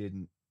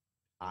didn't.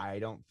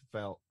 I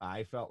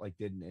felt like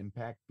didn't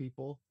impact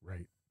people.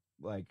 Right.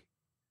 Like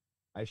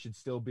I should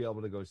still be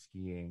able to go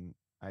skiing.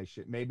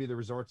 Maybe the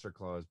resorts are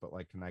closed, but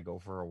like, can I go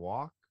for a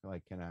walk?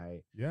 Like, can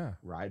I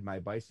ride my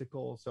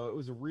bicycle? So it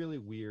was a really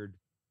weird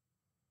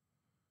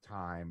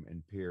time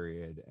and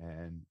period.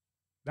 And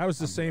that was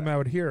the same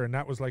out here. And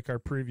that was like our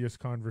previous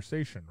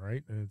conversation,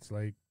 right? And it's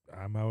like,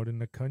 I'm out in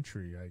the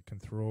country. I can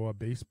throw a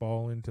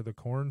baseball into the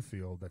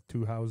cornfield at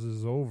 2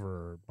 houses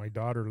over. My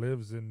daughter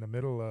lives in the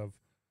middle of,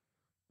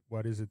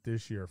 what is it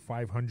this year?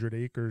 500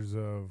 acres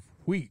of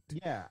wheat.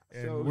 Yeah.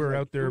 And so we're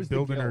out there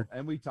building our.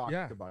 And we talked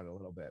about it a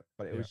little bit,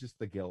 but it was just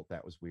the guilt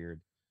that was weird.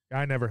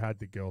 I never had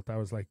the guilt. I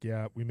was like,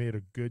 we made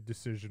a good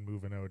decision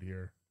moving out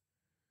here.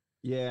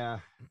 Yeah.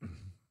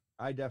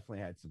 I definitely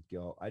had some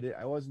guilt.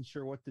 I wasn't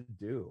sure what to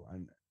do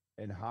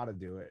and how to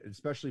do it,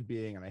 especially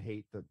being, and I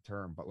hate the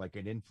term, but like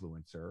an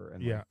influencer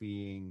and like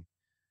being.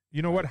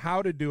 You know what?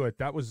 How to do it.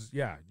 That was,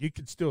 you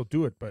could still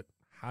do it, but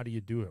how do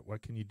you do it?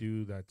 What can you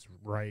do that's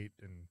right?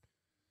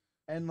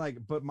 And like,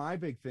 but my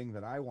big thing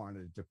that I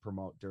wanted to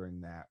promote during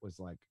that was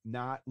like,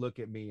 not look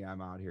at me, I'm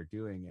out here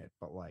doing it,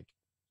 but like,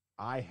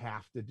 I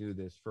have to do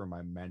this for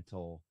my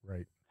mental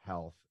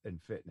health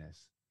and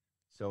fitness.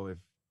 So if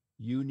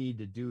you need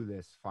to do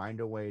this,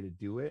 find a way to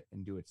do it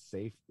and do it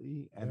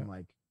safely and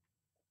like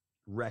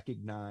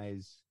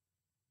recognize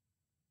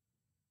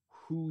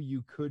who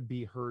you could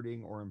be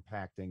hurting or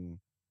impacting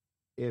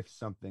if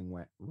something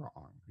went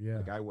wrong.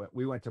 Yeah. Like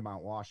we went to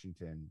Mount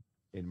Washington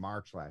in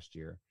March last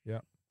year. Yeah.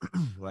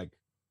 Like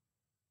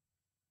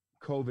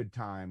COVID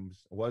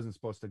times, I wasn't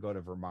supposed to go to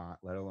Vermont,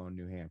 let alone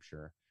New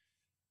Hampshire.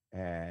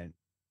 And,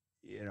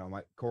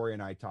 Corey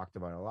and I talked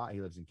about it a lot. He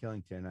lives in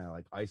Killington. I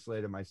like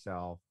isolated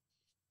myself,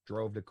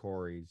 drove to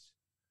Corey's.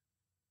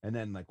 And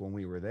then like when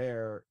we were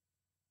there,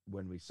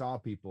 when we saw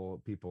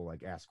people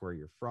like ask where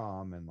you're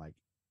from. And like,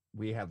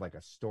 we had like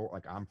a store,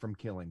 like I'm from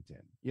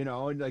Killington,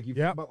 and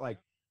like but like,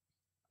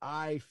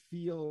 I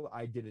feel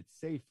I did it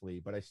safely,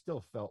 but I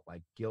still felt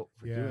like guilt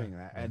for doing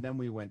that. Yeah. And then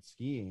we went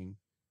skiing.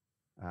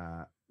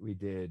 We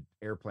did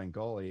airplane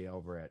gully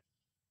over at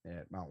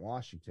Mount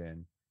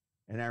Washington.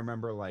 And I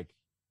remember like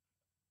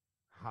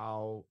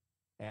how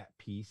at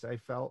peace I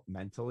felt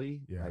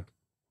mentally. Yeah. Like,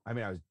 I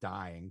mean, I was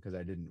dying because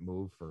I didn't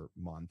move for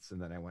months,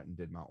 and then I went and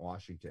did Mount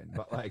Washington.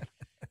 But like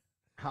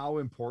how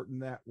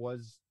important that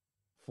was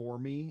for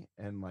me,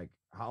 and like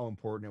how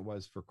important it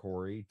was for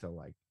Corey to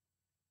like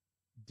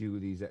do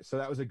these. So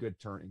that was a good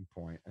turning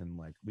point, and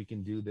like we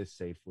can do this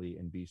safely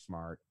and be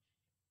smart.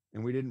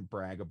 And we didn't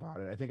brag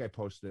about it. I think I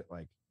posted it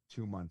like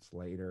 2 months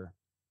later.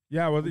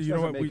 Yeah, well, which you know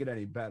doesn't what? Make it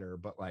any better,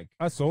 but like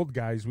Us old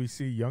guys, we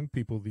see young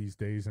people these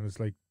days, and it's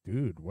like,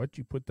 dude, what'd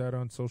you put that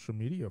on social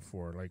media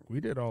for? Like, we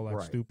did all that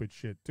Right. stupid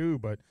shit too,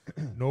 but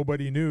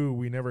nobody knew.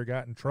 We never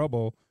got in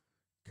trouble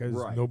because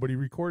Right. nobody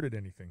recorded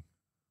anything.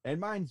 And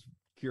mine's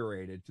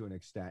curated to an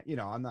extent. You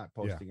know, I'm not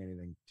posting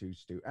anything too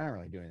stupid. I don't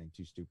really do anything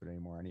too stupid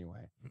anymore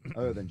anyway,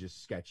 other than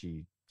just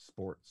sketchy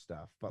sports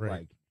stuff. But Right.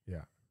 like,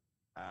 Yeah.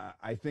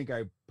 I think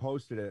I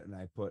posted it and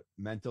I put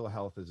mental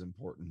health is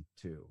important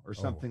too, or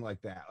something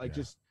like that. Like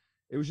yeah.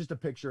 It was just a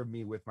picture of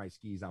me with my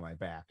skis on my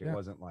back. It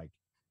wasn't like,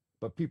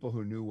 but people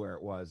who knew where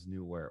it was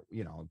knew where,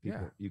 you know,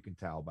 people, you can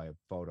tell by a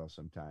photo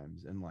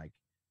sometimes. And like,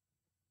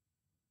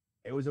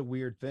 it was a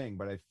weird thing,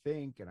 but I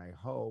think, and I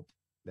hope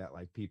that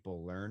like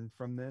people learned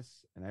from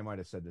this. And I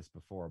might've said this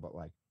before, but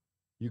like,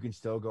 you can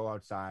still go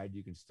outside.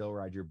 You can still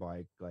ride your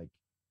bike. Like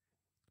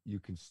you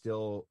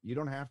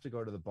don't have to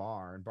go to the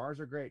bar, and bars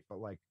are great, but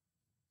like,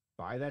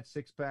 buy that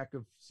 6-pack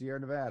of Sierra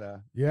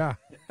Nevada. Yeah.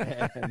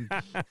 And,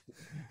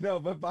 no,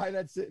 but buy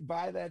that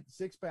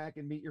 6-pack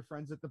and meet your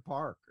friends at the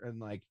park. And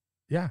like,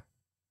 Yeah.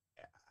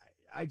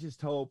 I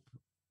just hope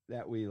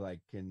that we like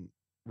can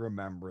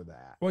remember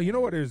that. Well, you know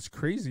what is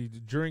crazy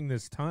during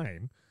this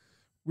time?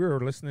 We were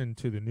listening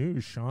to the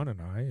news, Sean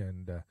and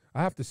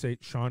I have to say,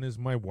 Sean is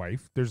my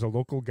wife. There's a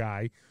local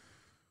guy.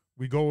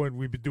 We go and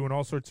we've been doing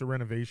all sorts of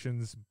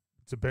renovations.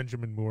 It's a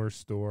Benjamin Moore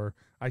store.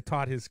 I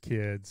taught his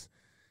kids.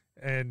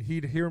 And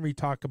he'd hear me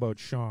talk about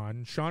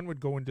Sean. Sean would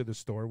go into the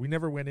store. We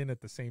never went in at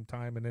the same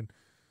time. And then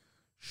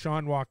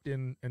Sean walked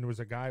in, and there was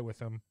a guy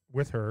with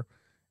her.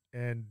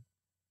 And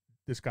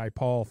this guy,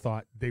 Paul,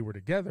 thought they were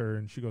together.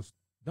 And she goes,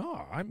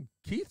 "No, I'm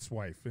Keith's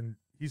wife." And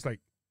he's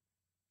like,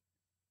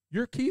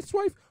 "You're Keith's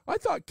wife? I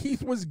thought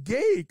Keith was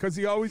gay because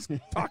he always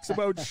talks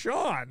about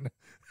Sean."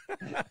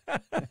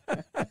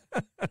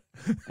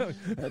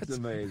 That's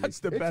amazing. That's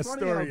the it's best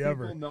funny story how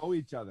ever. People know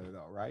each other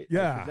though, right?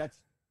 Yeah. Like, that's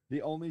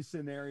the only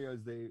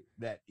scenarios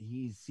that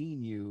he's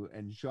seen you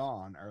and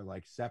Sean are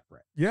like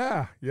separate.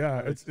 Yeah.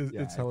 So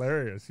It's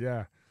hilarious.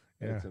 Yeah.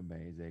 It's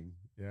amazing.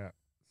 Yeah.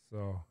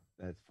 So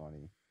that's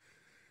funny.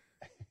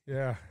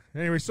 yeah.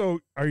 Anyway,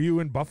 so are you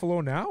in Buffalo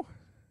now?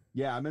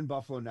 Yeah, I'm in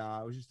Buffalo now.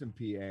 I was just in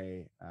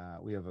PA.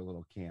 We have a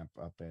little camp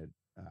up at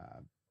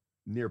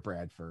near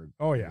Bradford.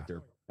 Oh yeah.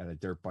 At a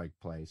dirt bike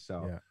place.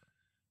 So yeah.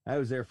 I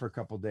was there for a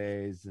couple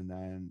days, and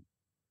then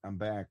I'm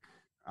back.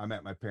 I'm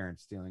at my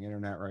parents' stealing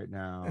internet right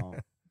now.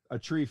 A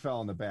tree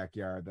fell in the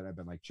backyard that I've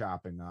been like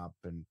chopping up,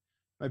 and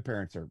my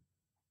parents are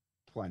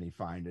plenty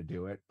fine to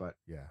do it, but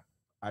yeah,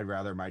 I'd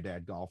rather my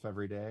dad golf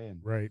every day.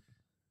 And right.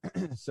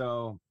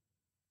 So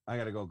I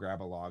got to go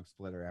grab a log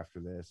splitter after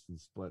this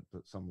and split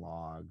some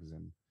logs.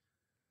 And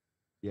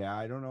yeah,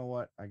 I don't know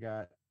what I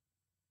got.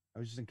 I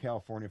was just in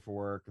California for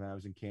work, and I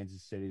was in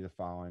Kansas City the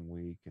following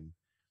week. And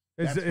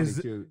is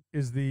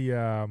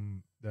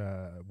the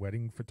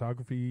wedding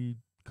photography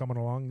coming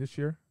along this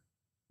year?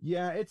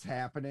 Yeah, it's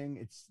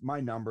happening. My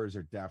numbers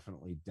are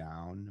definitely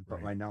down, but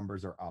Right. my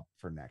numbers are up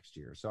for next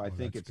year. So I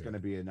think it's going to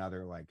be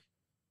another like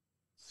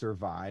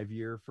survive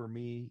year for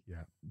me.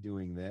 Yeah.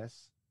 Doing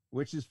this,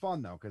 which is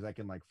fun though, because I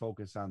can like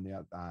focus on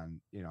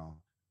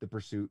the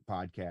Pursuit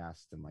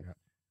podcast and like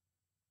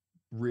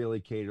really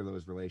cater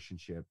those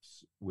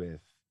relationships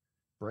with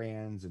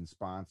brands and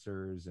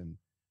sponsors, and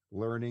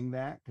learning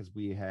that, because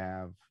we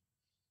have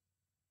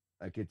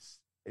like it's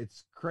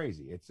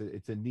crazy.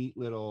 It's a neat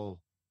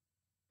little,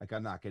 like,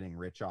 I'm not getting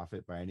rich off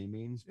it by any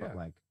means, but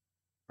like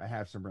I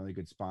have some really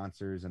good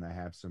sponsors, and I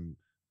have some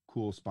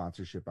cool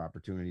sponsorship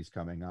opportunities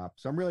coming up.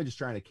 So I'm really just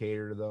trying to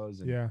cater to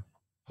those and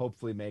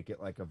hopefully make it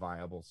like a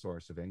viable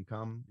source of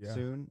income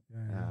soon.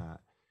 Yeah.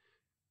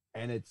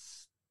 And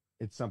it's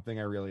something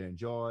I really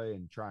enjoy,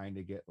 and trying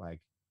to get like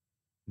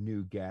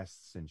new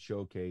guests and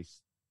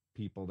showcase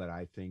people that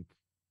I think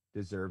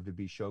deserve to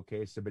be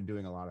showcased. I've been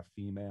doing a lot of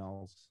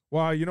females.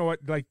 Well, you know what?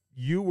 Like,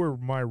 you were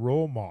my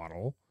role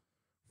model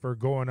for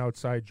going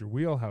outside your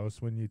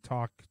wheelhouse when you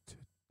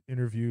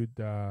interviewed,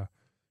 can't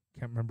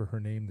remember her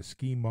name, the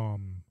ski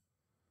mom.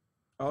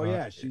 Oh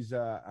yeah, she's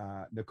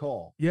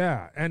Nicole.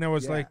 Yeah, and I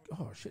was like,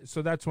 oh shit.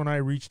 So that's when I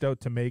reached out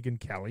to Megan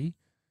Kelly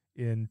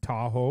in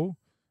Tahoe,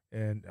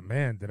 and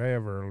man, did I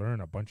ever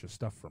learn a bunch of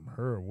stuff from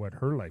her, what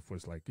her life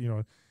was like. You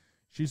know,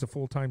 she's a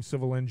full-time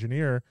civil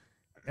engineer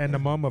and the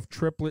mom of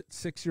triplet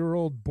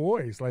 6-year-old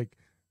boys. Like,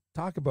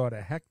 talk about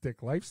a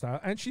hectic lifestyle,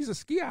 and she's a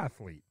ski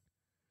athlete.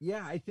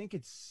 Yeah, I think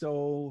it's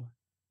so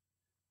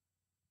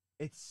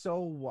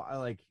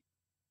like,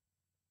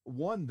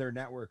 one, their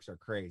networks are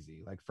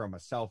crazy. Like from a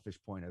selfish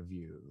point of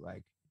view,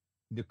 like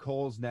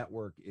Nicole's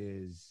network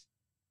is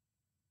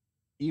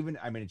even,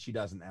 I mean, she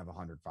doesn't have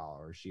 100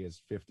 followers. She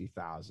has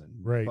 50,000.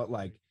 Right. But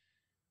like,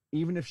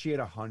 even if she had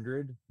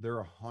 100, there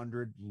are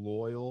 100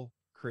 loyal,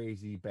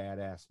 crazy,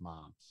 badass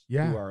moms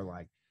who are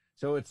like,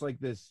 so it's like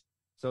this.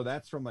 So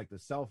that's from like the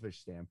selfish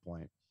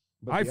standpoint.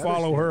 But I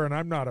follow her, and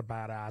I'm not a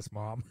badass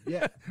mom.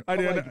 Yeah.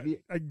 I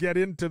get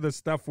into the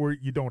stuff where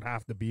you don't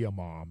have to be a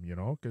mom, you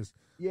know, because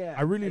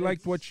I really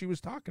liked what she was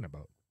talking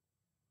about.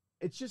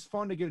 It's just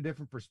fun to get a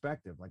different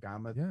perspective. Like,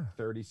 I'm a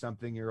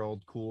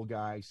 30-something-year-old cool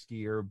guy,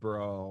 skier,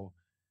 bro,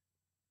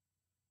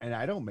 and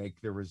I don't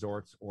make the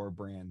resorts or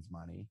brands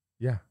money.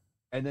 Yeah.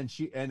 And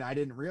then I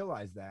didn't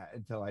realize that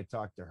until I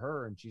talked to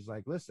her, and she's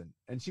like, listen,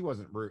 and she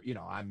wasn't rude, you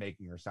know, I'm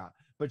making her sound,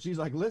 but she's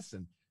like,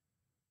 listen,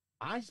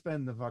 I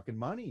spend the fucking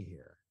money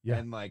here. Yeah.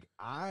 And like,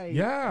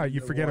 you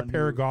forget a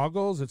pair of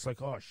goggles. It's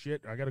like, oh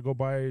shit, I got to go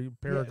buy a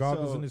pair of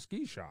goggles in the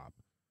ski shop.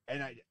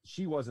 And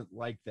she wasn't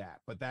like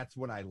that, but that's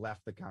when I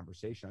left the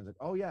conversation. I was like,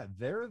 oh yeah,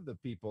 they're the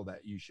people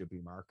that you should be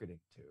marketing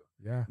to.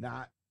 Yeah.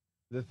 Not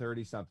the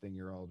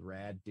 30-something-year-old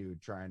rad dude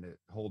trying to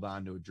hold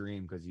on to a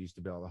dream because he used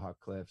to be able to hug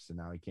cliffs and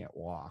now he can't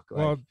walk. Like,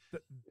 well,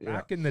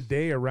 back in the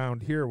day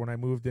around here when I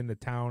moved into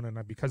town,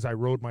 and because I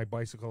rode my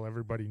bicycle,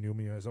 everybody knew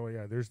me as, oh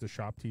yeah, there's the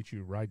shop teacher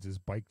who rides his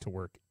bike to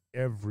work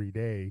every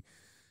day.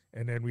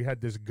 And then we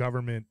had this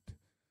government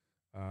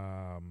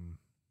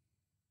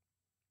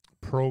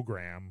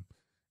program,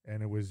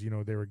 and it was, you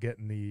know, they were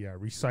getting the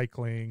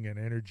recycling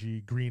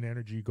and green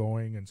energy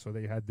going, and so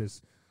they had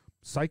this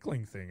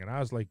cycling thing. And I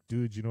was like,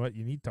 dude, you know what?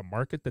 You need to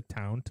market the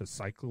town to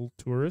cycle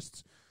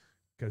tourists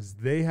because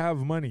they have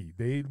money.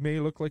 They may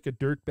look like a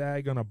dirt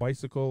bag on a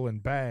bicycle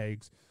and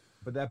bags,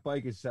 but that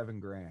bike is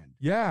 $7,000.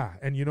 Yeah.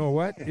 And you know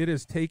what? It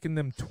has taken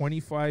them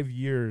 25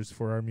 years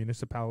for our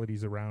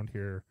municipalities around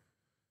here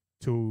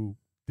to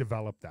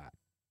develop that.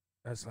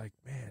 I was like,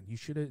 man, you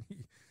should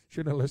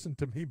have listened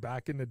to me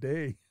back in the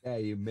day. Yeah,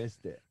 you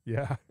missed it.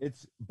 Yeah.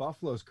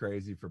 Buffalo's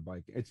crazy for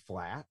biking. It's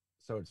flat,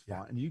 so it's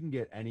fun. And you can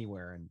get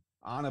anywhere and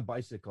on a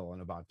bicycle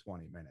in about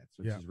 20 minutes,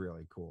 which is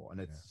really cool. And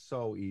it's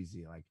so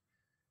easy. Like,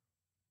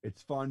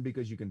 it's fun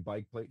because you can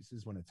bike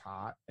places when it's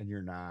hot and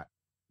you're not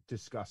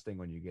disgusting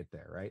when you get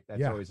there, right?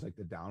 That's always like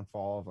the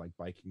downfall of like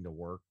biking to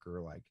work, or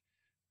like,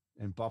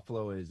 and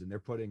Buffalo is, and they're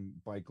putting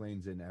bike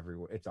lanes in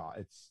everywhere.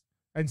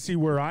 And see,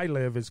 where I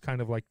live is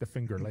kind of like the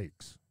Finger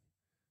Lakes,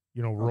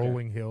 you know,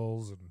 rolling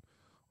hills and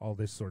all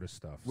this sort of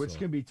stuff. Which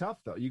can be tough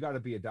though. You got to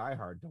be a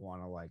diehard to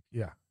want to like,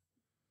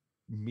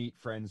 meet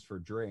friends for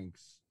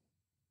drinks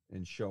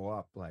and show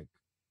up like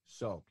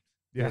soaked.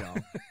 Yeah. You know?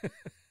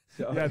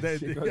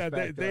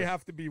 So they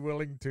have to be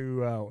willing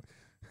to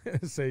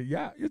say,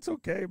 yeah, it's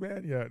okay,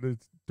 man. Yeah,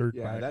 it's dirt.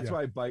 Yeah, that's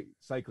why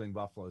cycling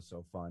Buffalo is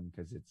so fun,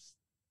 because it's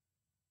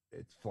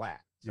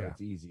flat, so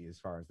it's easy as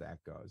far as that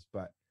goes.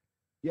 But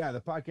yeah,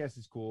 the podcast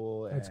is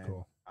cool. That's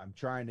cool. I'm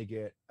trying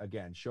to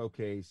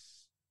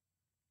showcase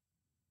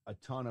a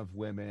ton of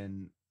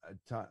women,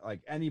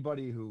 like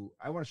anybody who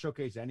I want to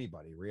showcase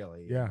anybody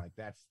really. Yeah, and like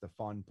that's the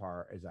fun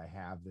part, is I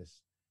have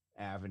this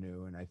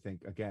avenue, and I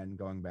think, again,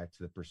 going back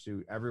to the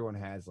pursuit, everyone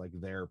has like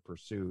their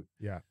pursuit.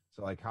 Yeah.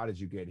 So like, how did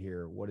you get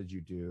here? What did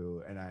you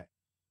do? And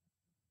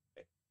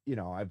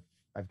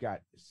I've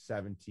got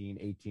 17,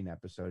 18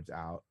 episodes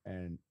out,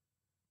 and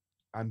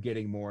I'm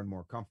getting more and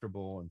more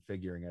comfortable and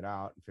figuring it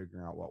out and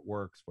figuring out what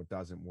works, what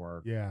doesn't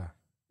work. Yeah.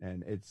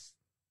 And it's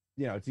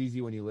easy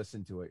when you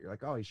listen to it. You're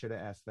like, oh, he should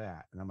have asked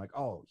that. And I'm like,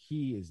 oh,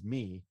 he is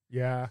me.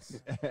 Yeah.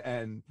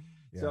 And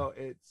so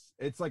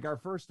it's like our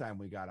first time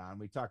we got on,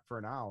 we talked for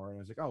an hour, and I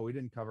was like, oh, we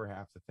didn't cover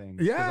half the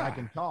things. Yeah. I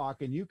can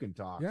talk and you can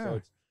talk. Yeah.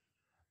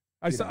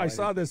 So I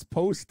saw this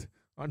post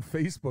on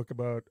Facebook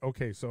about,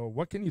 okay, so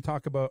what can you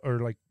talk about, or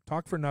like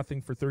talk for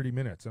nothing for 30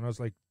 minutes? And I was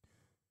like,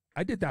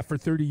 I did that for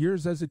 30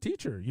 years as a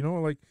teacher. You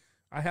know, like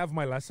I have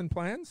my lesson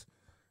plans,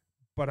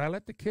 but I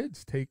let the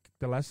kids take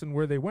the lesson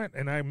where they went.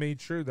 And I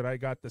made sure that I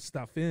got the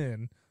stuff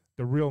in,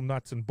 the real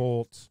nuts and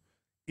bolts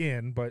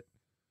in,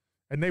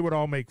 and they would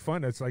all make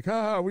fun. It's like,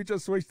 we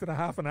just wasted a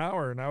half an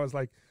hour. And I was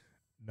like,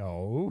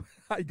 no,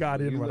 I got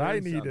in what I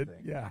needed.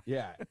 Something. Yeah.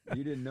 Yeah.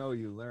 You didn't know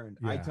you learned.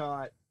 Yeah. I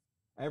taught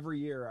every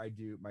year. I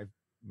do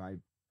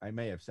I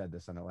may have said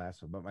this on the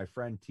last one, but my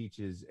friend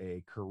teaches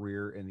a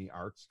career in the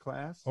arts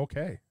class.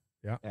 Okay.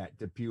 Yeah. At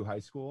Depew High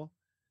School.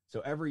 So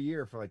every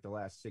year for like the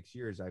last 6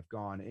 years, I've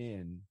gone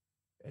in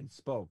and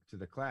spoke to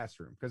the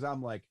classroom, because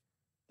I'm like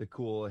the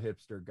cool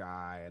hipster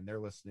guy, and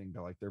they're listening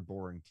to like their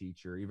boring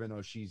teacher, even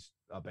though she's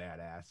a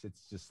badass.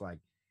 It's just like,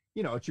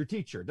 it's your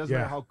teacher. It doesn't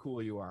matter how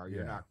cool you are.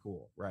 You're not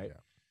cool. Right.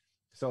 Yeah.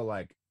 So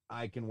like,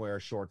 I can wear a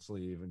short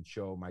sleeve and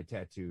show my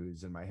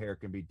tattoos, and my hair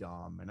can be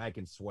dumb, and I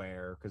can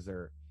swear because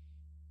they're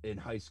in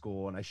high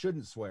school, and I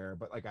shouldn't swear,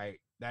 but like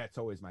that's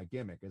always my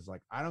gimmick, is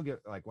like, I don't get,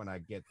 like, when I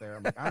get there,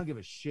 I'm like, I don't give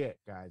a shit,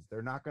 guys.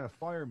 They're not going to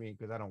fire me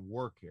because I don't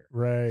work here.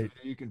 Right.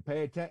 So you can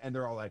pay attention, and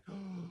they're all like,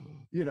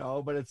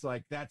 but it's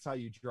like, that's how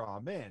you draw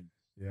them in.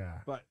 Yeah.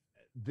 But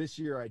this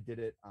year I did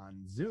it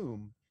on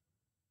Zoom,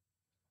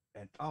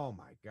 and oh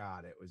my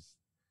God,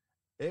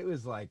 it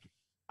was like,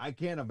 I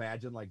can't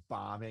imagine like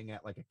bombing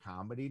at like a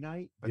comedy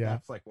night, but Yeah.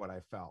 that's like what I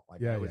felt. Like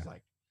Yeah, I was yeah.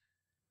 like,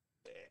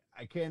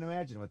 I can't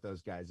imagine what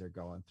those guys are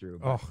going through.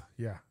 But Oh,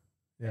 yeah.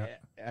 Yeah.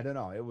 I don't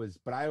know. It was,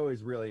 but I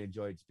always really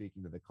enjoyed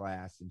speaking to the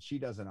class, and she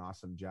does an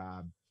awesome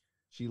job.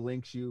 She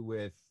links you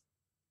with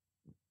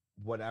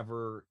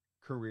whatever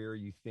career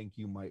you think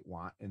you might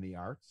want in the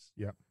arts.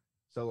 Yep.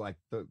 So like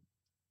the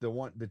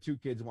two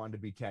kids wanted to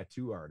be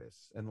tattoo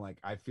artists, and like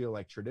I feel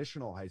like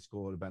traditional high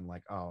school would have been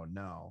like, oh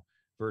no,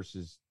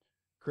 versus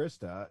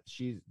Krista,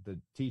 she's the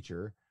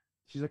teacher.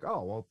 She's like,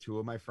 oh well, two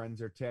of my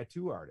friends are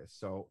tattoo artists,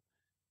 so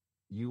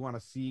you want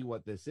to see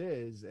what this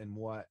is and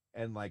what,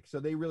 and like, so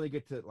they really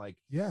get to like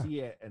see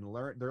it and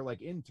learn. They're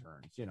like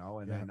interns,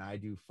 and then I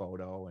do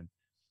photo, and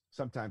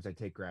sometimes I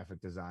take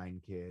graphic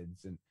design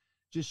kids and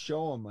just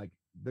show them like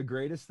the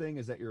greatest thing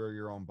is that you're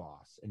your own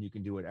boss and you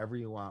can do whatever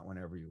you want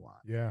whenever you want.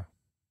 Yeah.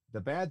 The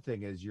bad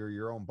thing is you're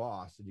your own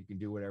boss and you can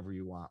do whatever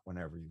you want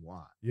whenever you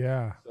want.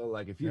 Yeah. So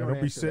like if you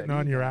don't be sitting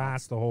on your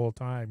ass the whole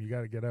time. You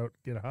got to get out,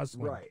 get a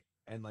hustling. Right.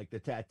 And like the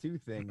tattoo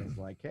thing is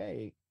like,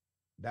 hey,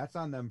 that's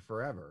on them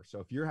forever. So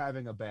if you're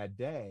having a bad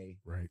day,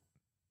 right,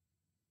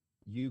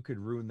 you could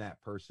ruin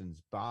that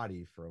person's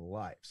body for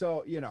life.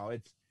 So,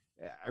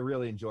 I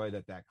really enjoy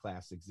that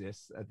class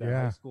exists at that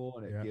high school,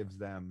 and it gives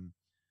them,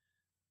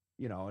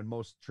 and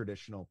most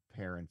traditional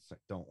parents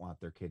don't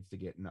want their kids to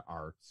get into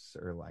arts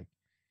or like,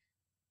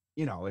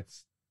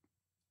 it's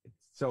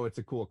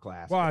a cool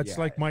class. Well, it's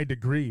like my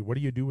degree. What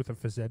do you do with a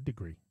phys ed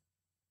degree?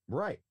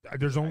 Right.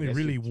 There's only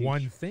really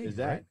one thing,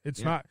 right?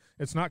 It's not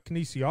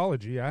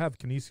kinesiology. I have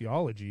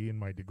kinesiology in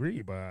my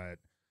degree, but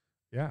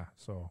yeah,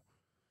 so.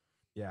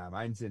 Yeah,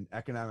 mine's in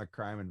economic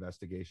crime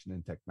investigation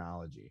and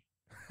technology.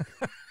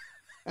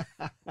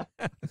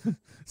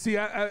 See,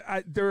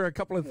 I there are a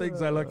couple of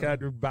things I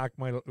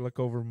look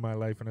over my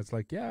life, and it's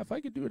like, yeah, if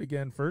I could do it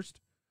again, first,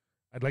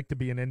 I'd like to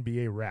be an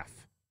NBA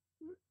ref.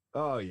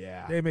 Oh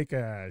yeah, they make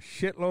a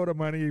shitload of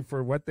money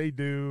for what they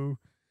do,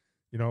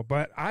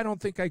 But I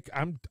don't think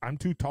I'm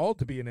too tall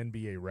to be an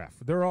NBA ref.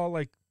 They're all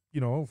like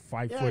 5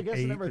 foot 8. I guess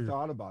I never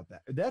thought about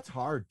that. That's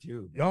hard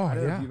too. Oh, I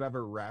don't know if you've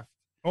ever reffed.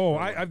 Oh,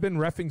 I've been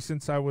reffing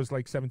since I was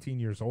like 17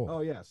 years old.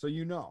 Oh yeah, so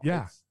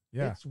Yeah.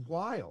 It's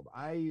wild.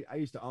 I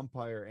used to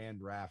umpire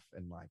and ref,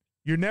 and like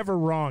you're never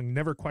wrong.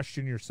 Never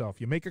question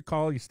yourself. You make a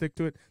call, you stick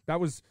to it. That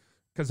was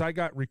because I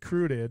got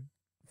recruited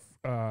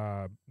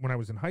when I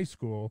was in high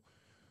school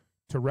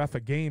to ref a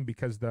game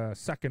because the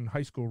second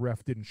high school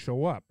ref didn't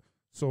show up.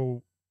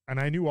 So, and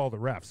I knew all the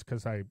refs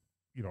because I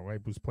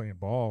was playing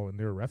ball and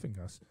they were reffing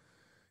us.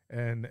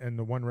 And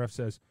the one ref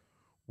says,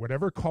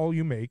 whatever call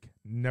you make,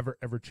 never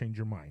ever change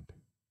your mind.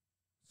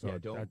 So yeah,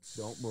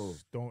 don't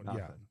move. Don't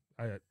nothing.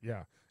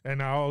 Yeah.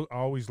 And I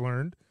always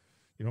learned,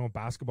 in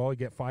basketball you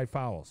get 5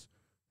 fouls.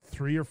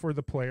 3 are for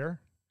the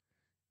player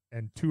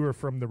and 2 are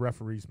from the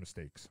referee's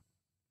mistakes.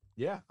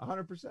 Yeah,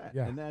 100%.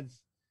 Yeah. And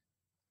that's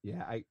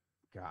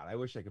I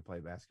wish I could play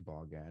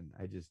basketball again.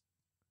 I just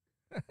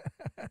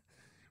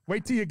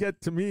wait till you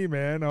get to me,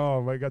 man.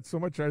 Oh, I got so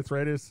much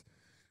arthritis.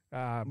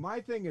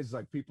 My thing is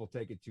like people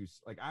take it too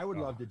like I would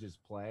love to just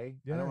play.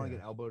 I don't want to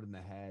get elbowed in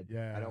the head.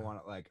 Yeah. I don't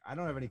want to I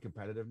don't have any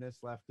competitiveness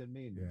left in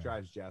me, and it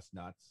drives Jess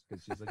nuts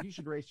because she's like, you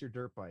should race your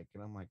dirt bike,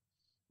 and I'm like,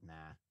 nah,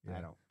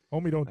 I don't.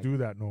 Homie, don't do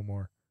that no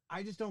more.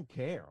 I just don't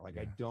care.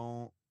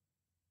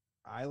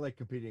 I like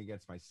competing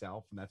against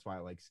myself, and that's why I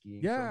like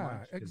skiing. Yeah, so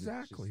much,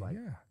 exactly. It's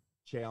just,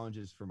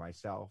 challenges for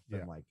myself,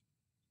 and like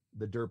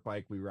the dirt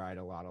bike, we ride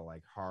a lot of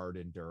like hard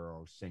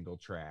enduro, single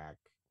track.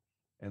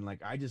 And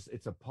like,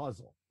 it's a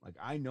puzzle. Like,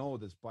 I know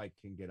this bike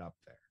can get up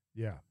there.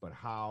 Yeah. But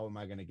how am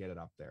I going to get it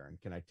up there? And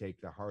can I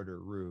take the harder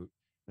route?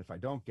 And if I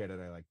don't get it,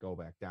 I like go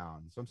back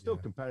down. So I'm still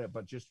competitive,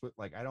 but just with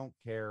I don't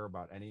care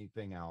about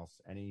anything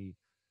else. I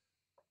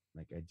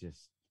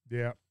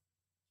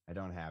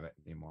don't have it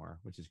anymore,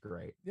 which is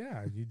great.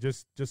 Yeah. You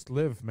just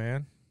live,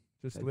 man.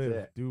 That's live.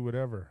 It. Do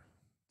whatever.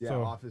 Yeah.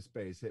 Office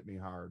Space hit me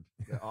hard.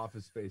 The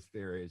Office Space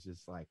theory is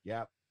just like,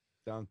 yep.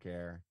 Don't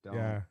care. Don't.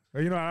 Yeah.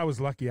 Well, I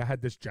was lucky. I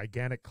had this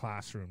gigantic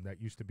classroom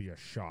that used to be a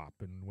shop.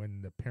 And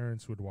when the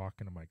parents would walk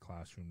into my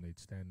classroom, they'd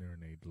stand there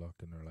and they'd look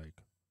and they're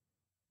like,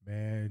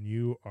 man,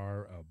 you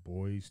are a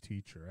boys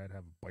teacher. I'd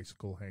have a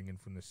bicycle hanging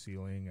from the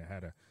ceiling. I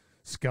had a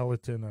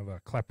skeleton of a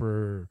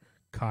Klepper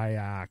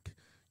kayak.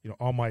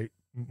 All my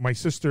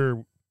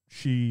sister,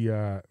 she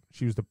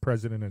was the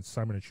president of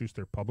Simon &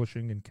 Schuster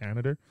Publishing in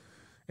Canada.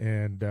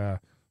 And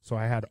so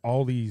I had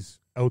all these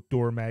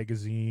outdoor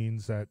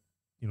magazines that,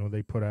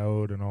 they put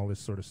out and all this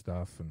sort of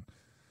stuff. And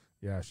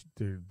yeah,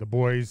 the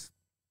boys,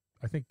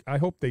 I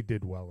hope they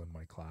did well in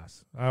my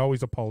class. I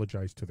always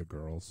apologize to the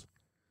girls.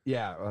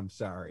 Yeah, I'm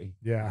sorry.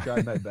 Yeah. I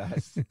tried my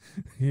best.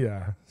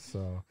 Yeah.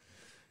 So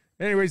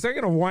anyways, I'm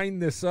going to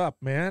wind this up,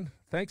 man.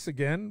 Thanks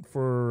again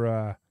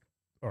for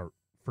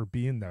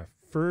being the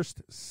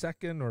first,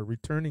 second, or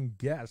returning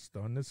guest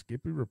on the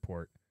Skippy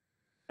Report.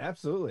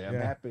 Absolutely. I'm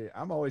happy.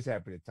 I'm always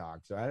happy to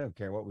talk. So I don't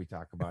care what we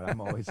talk about. I'm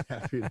always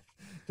happy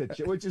to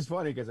which is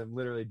funny because I'm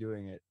literally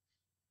doing it,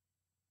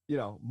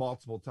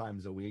 multiple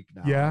times a week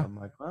now. Yeah. I'm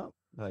like, well,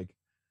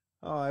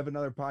 oh, I have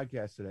another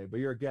podcast today, but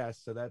you're a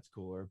guest, so that's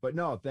cooler. But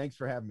no, thanks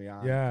for having me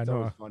on. Yeah, It's no,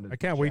 always fun to I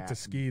can't wait chat to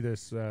ski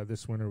this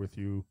winter with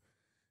you.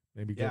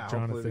 Maybe yeah, get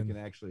hopefully we Jonathan. can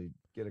actually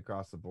get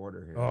across the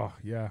border here. Oh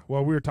yeah.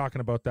 Well, we were talking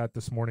about that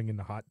this morning in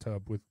the hot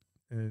tub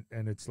and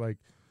it's like,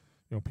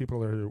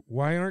 people are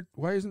why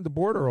isn't the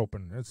border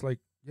open? It's like,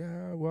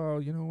 yeah,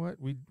 well, you know what?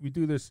 We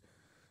do this.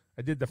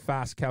 I did the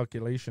fast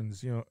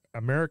calculations.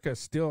 America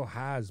still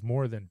has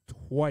more than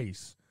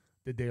twice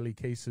the daily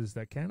cases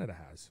that Canada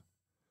has.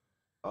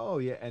 Oh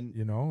yeah, and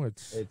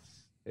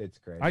it's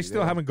crazy. I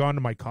still haven't gone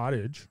to my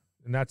cottage,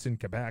 and that's in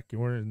Quebec.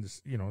 We're in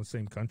this, the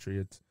same country.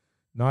 It's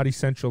not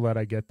essential that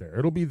I get there.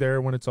 It'll be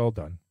there when it's all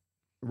done.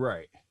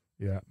 Right.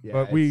 Yeah,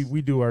 but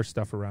we do our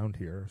stuff around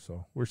here,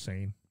 so we're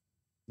sane.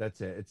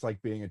 That's it. It's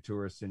like being a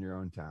tourist in your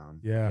own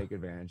town. Yeah. Take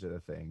advantage of the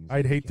things.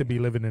 I'd hate to be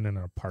living in an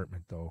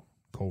apartment, though,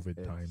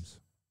 COVID times.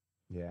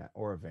 Yeah,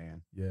 or a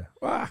van. Yeah.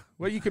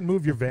 Well, you can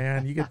move your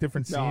van. You get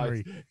different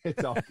scenery.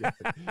 It's all good.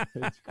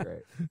 It's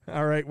great.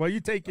 All right. Well, you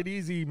take it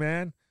easy,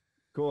 man.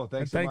 Cool.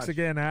 Thanks Thanks much.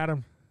 again,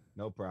 Adam.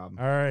 No problem.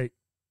 All right.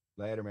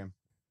 Later, man.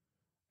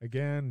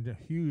 Again,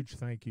 a huge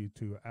thank you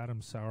to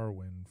Adam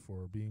Sauerwein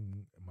for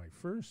being my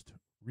first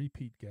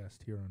repeat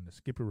guest here on the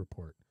Skipper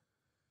Report.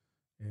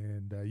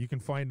 And you can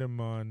find him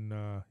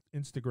on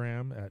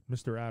Instagram at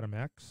Mr. Adam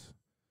X.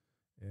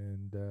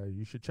 And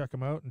you should check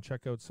him out and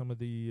check out some of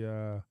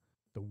the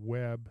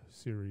web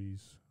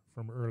series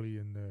from early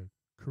in the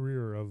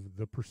career of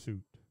The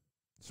Pursuit.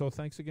 So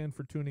thanks again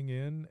for tuning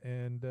in,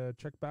 and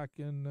check back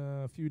in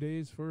a few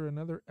days for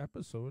another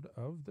episode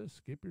of the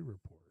Skippy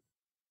Report.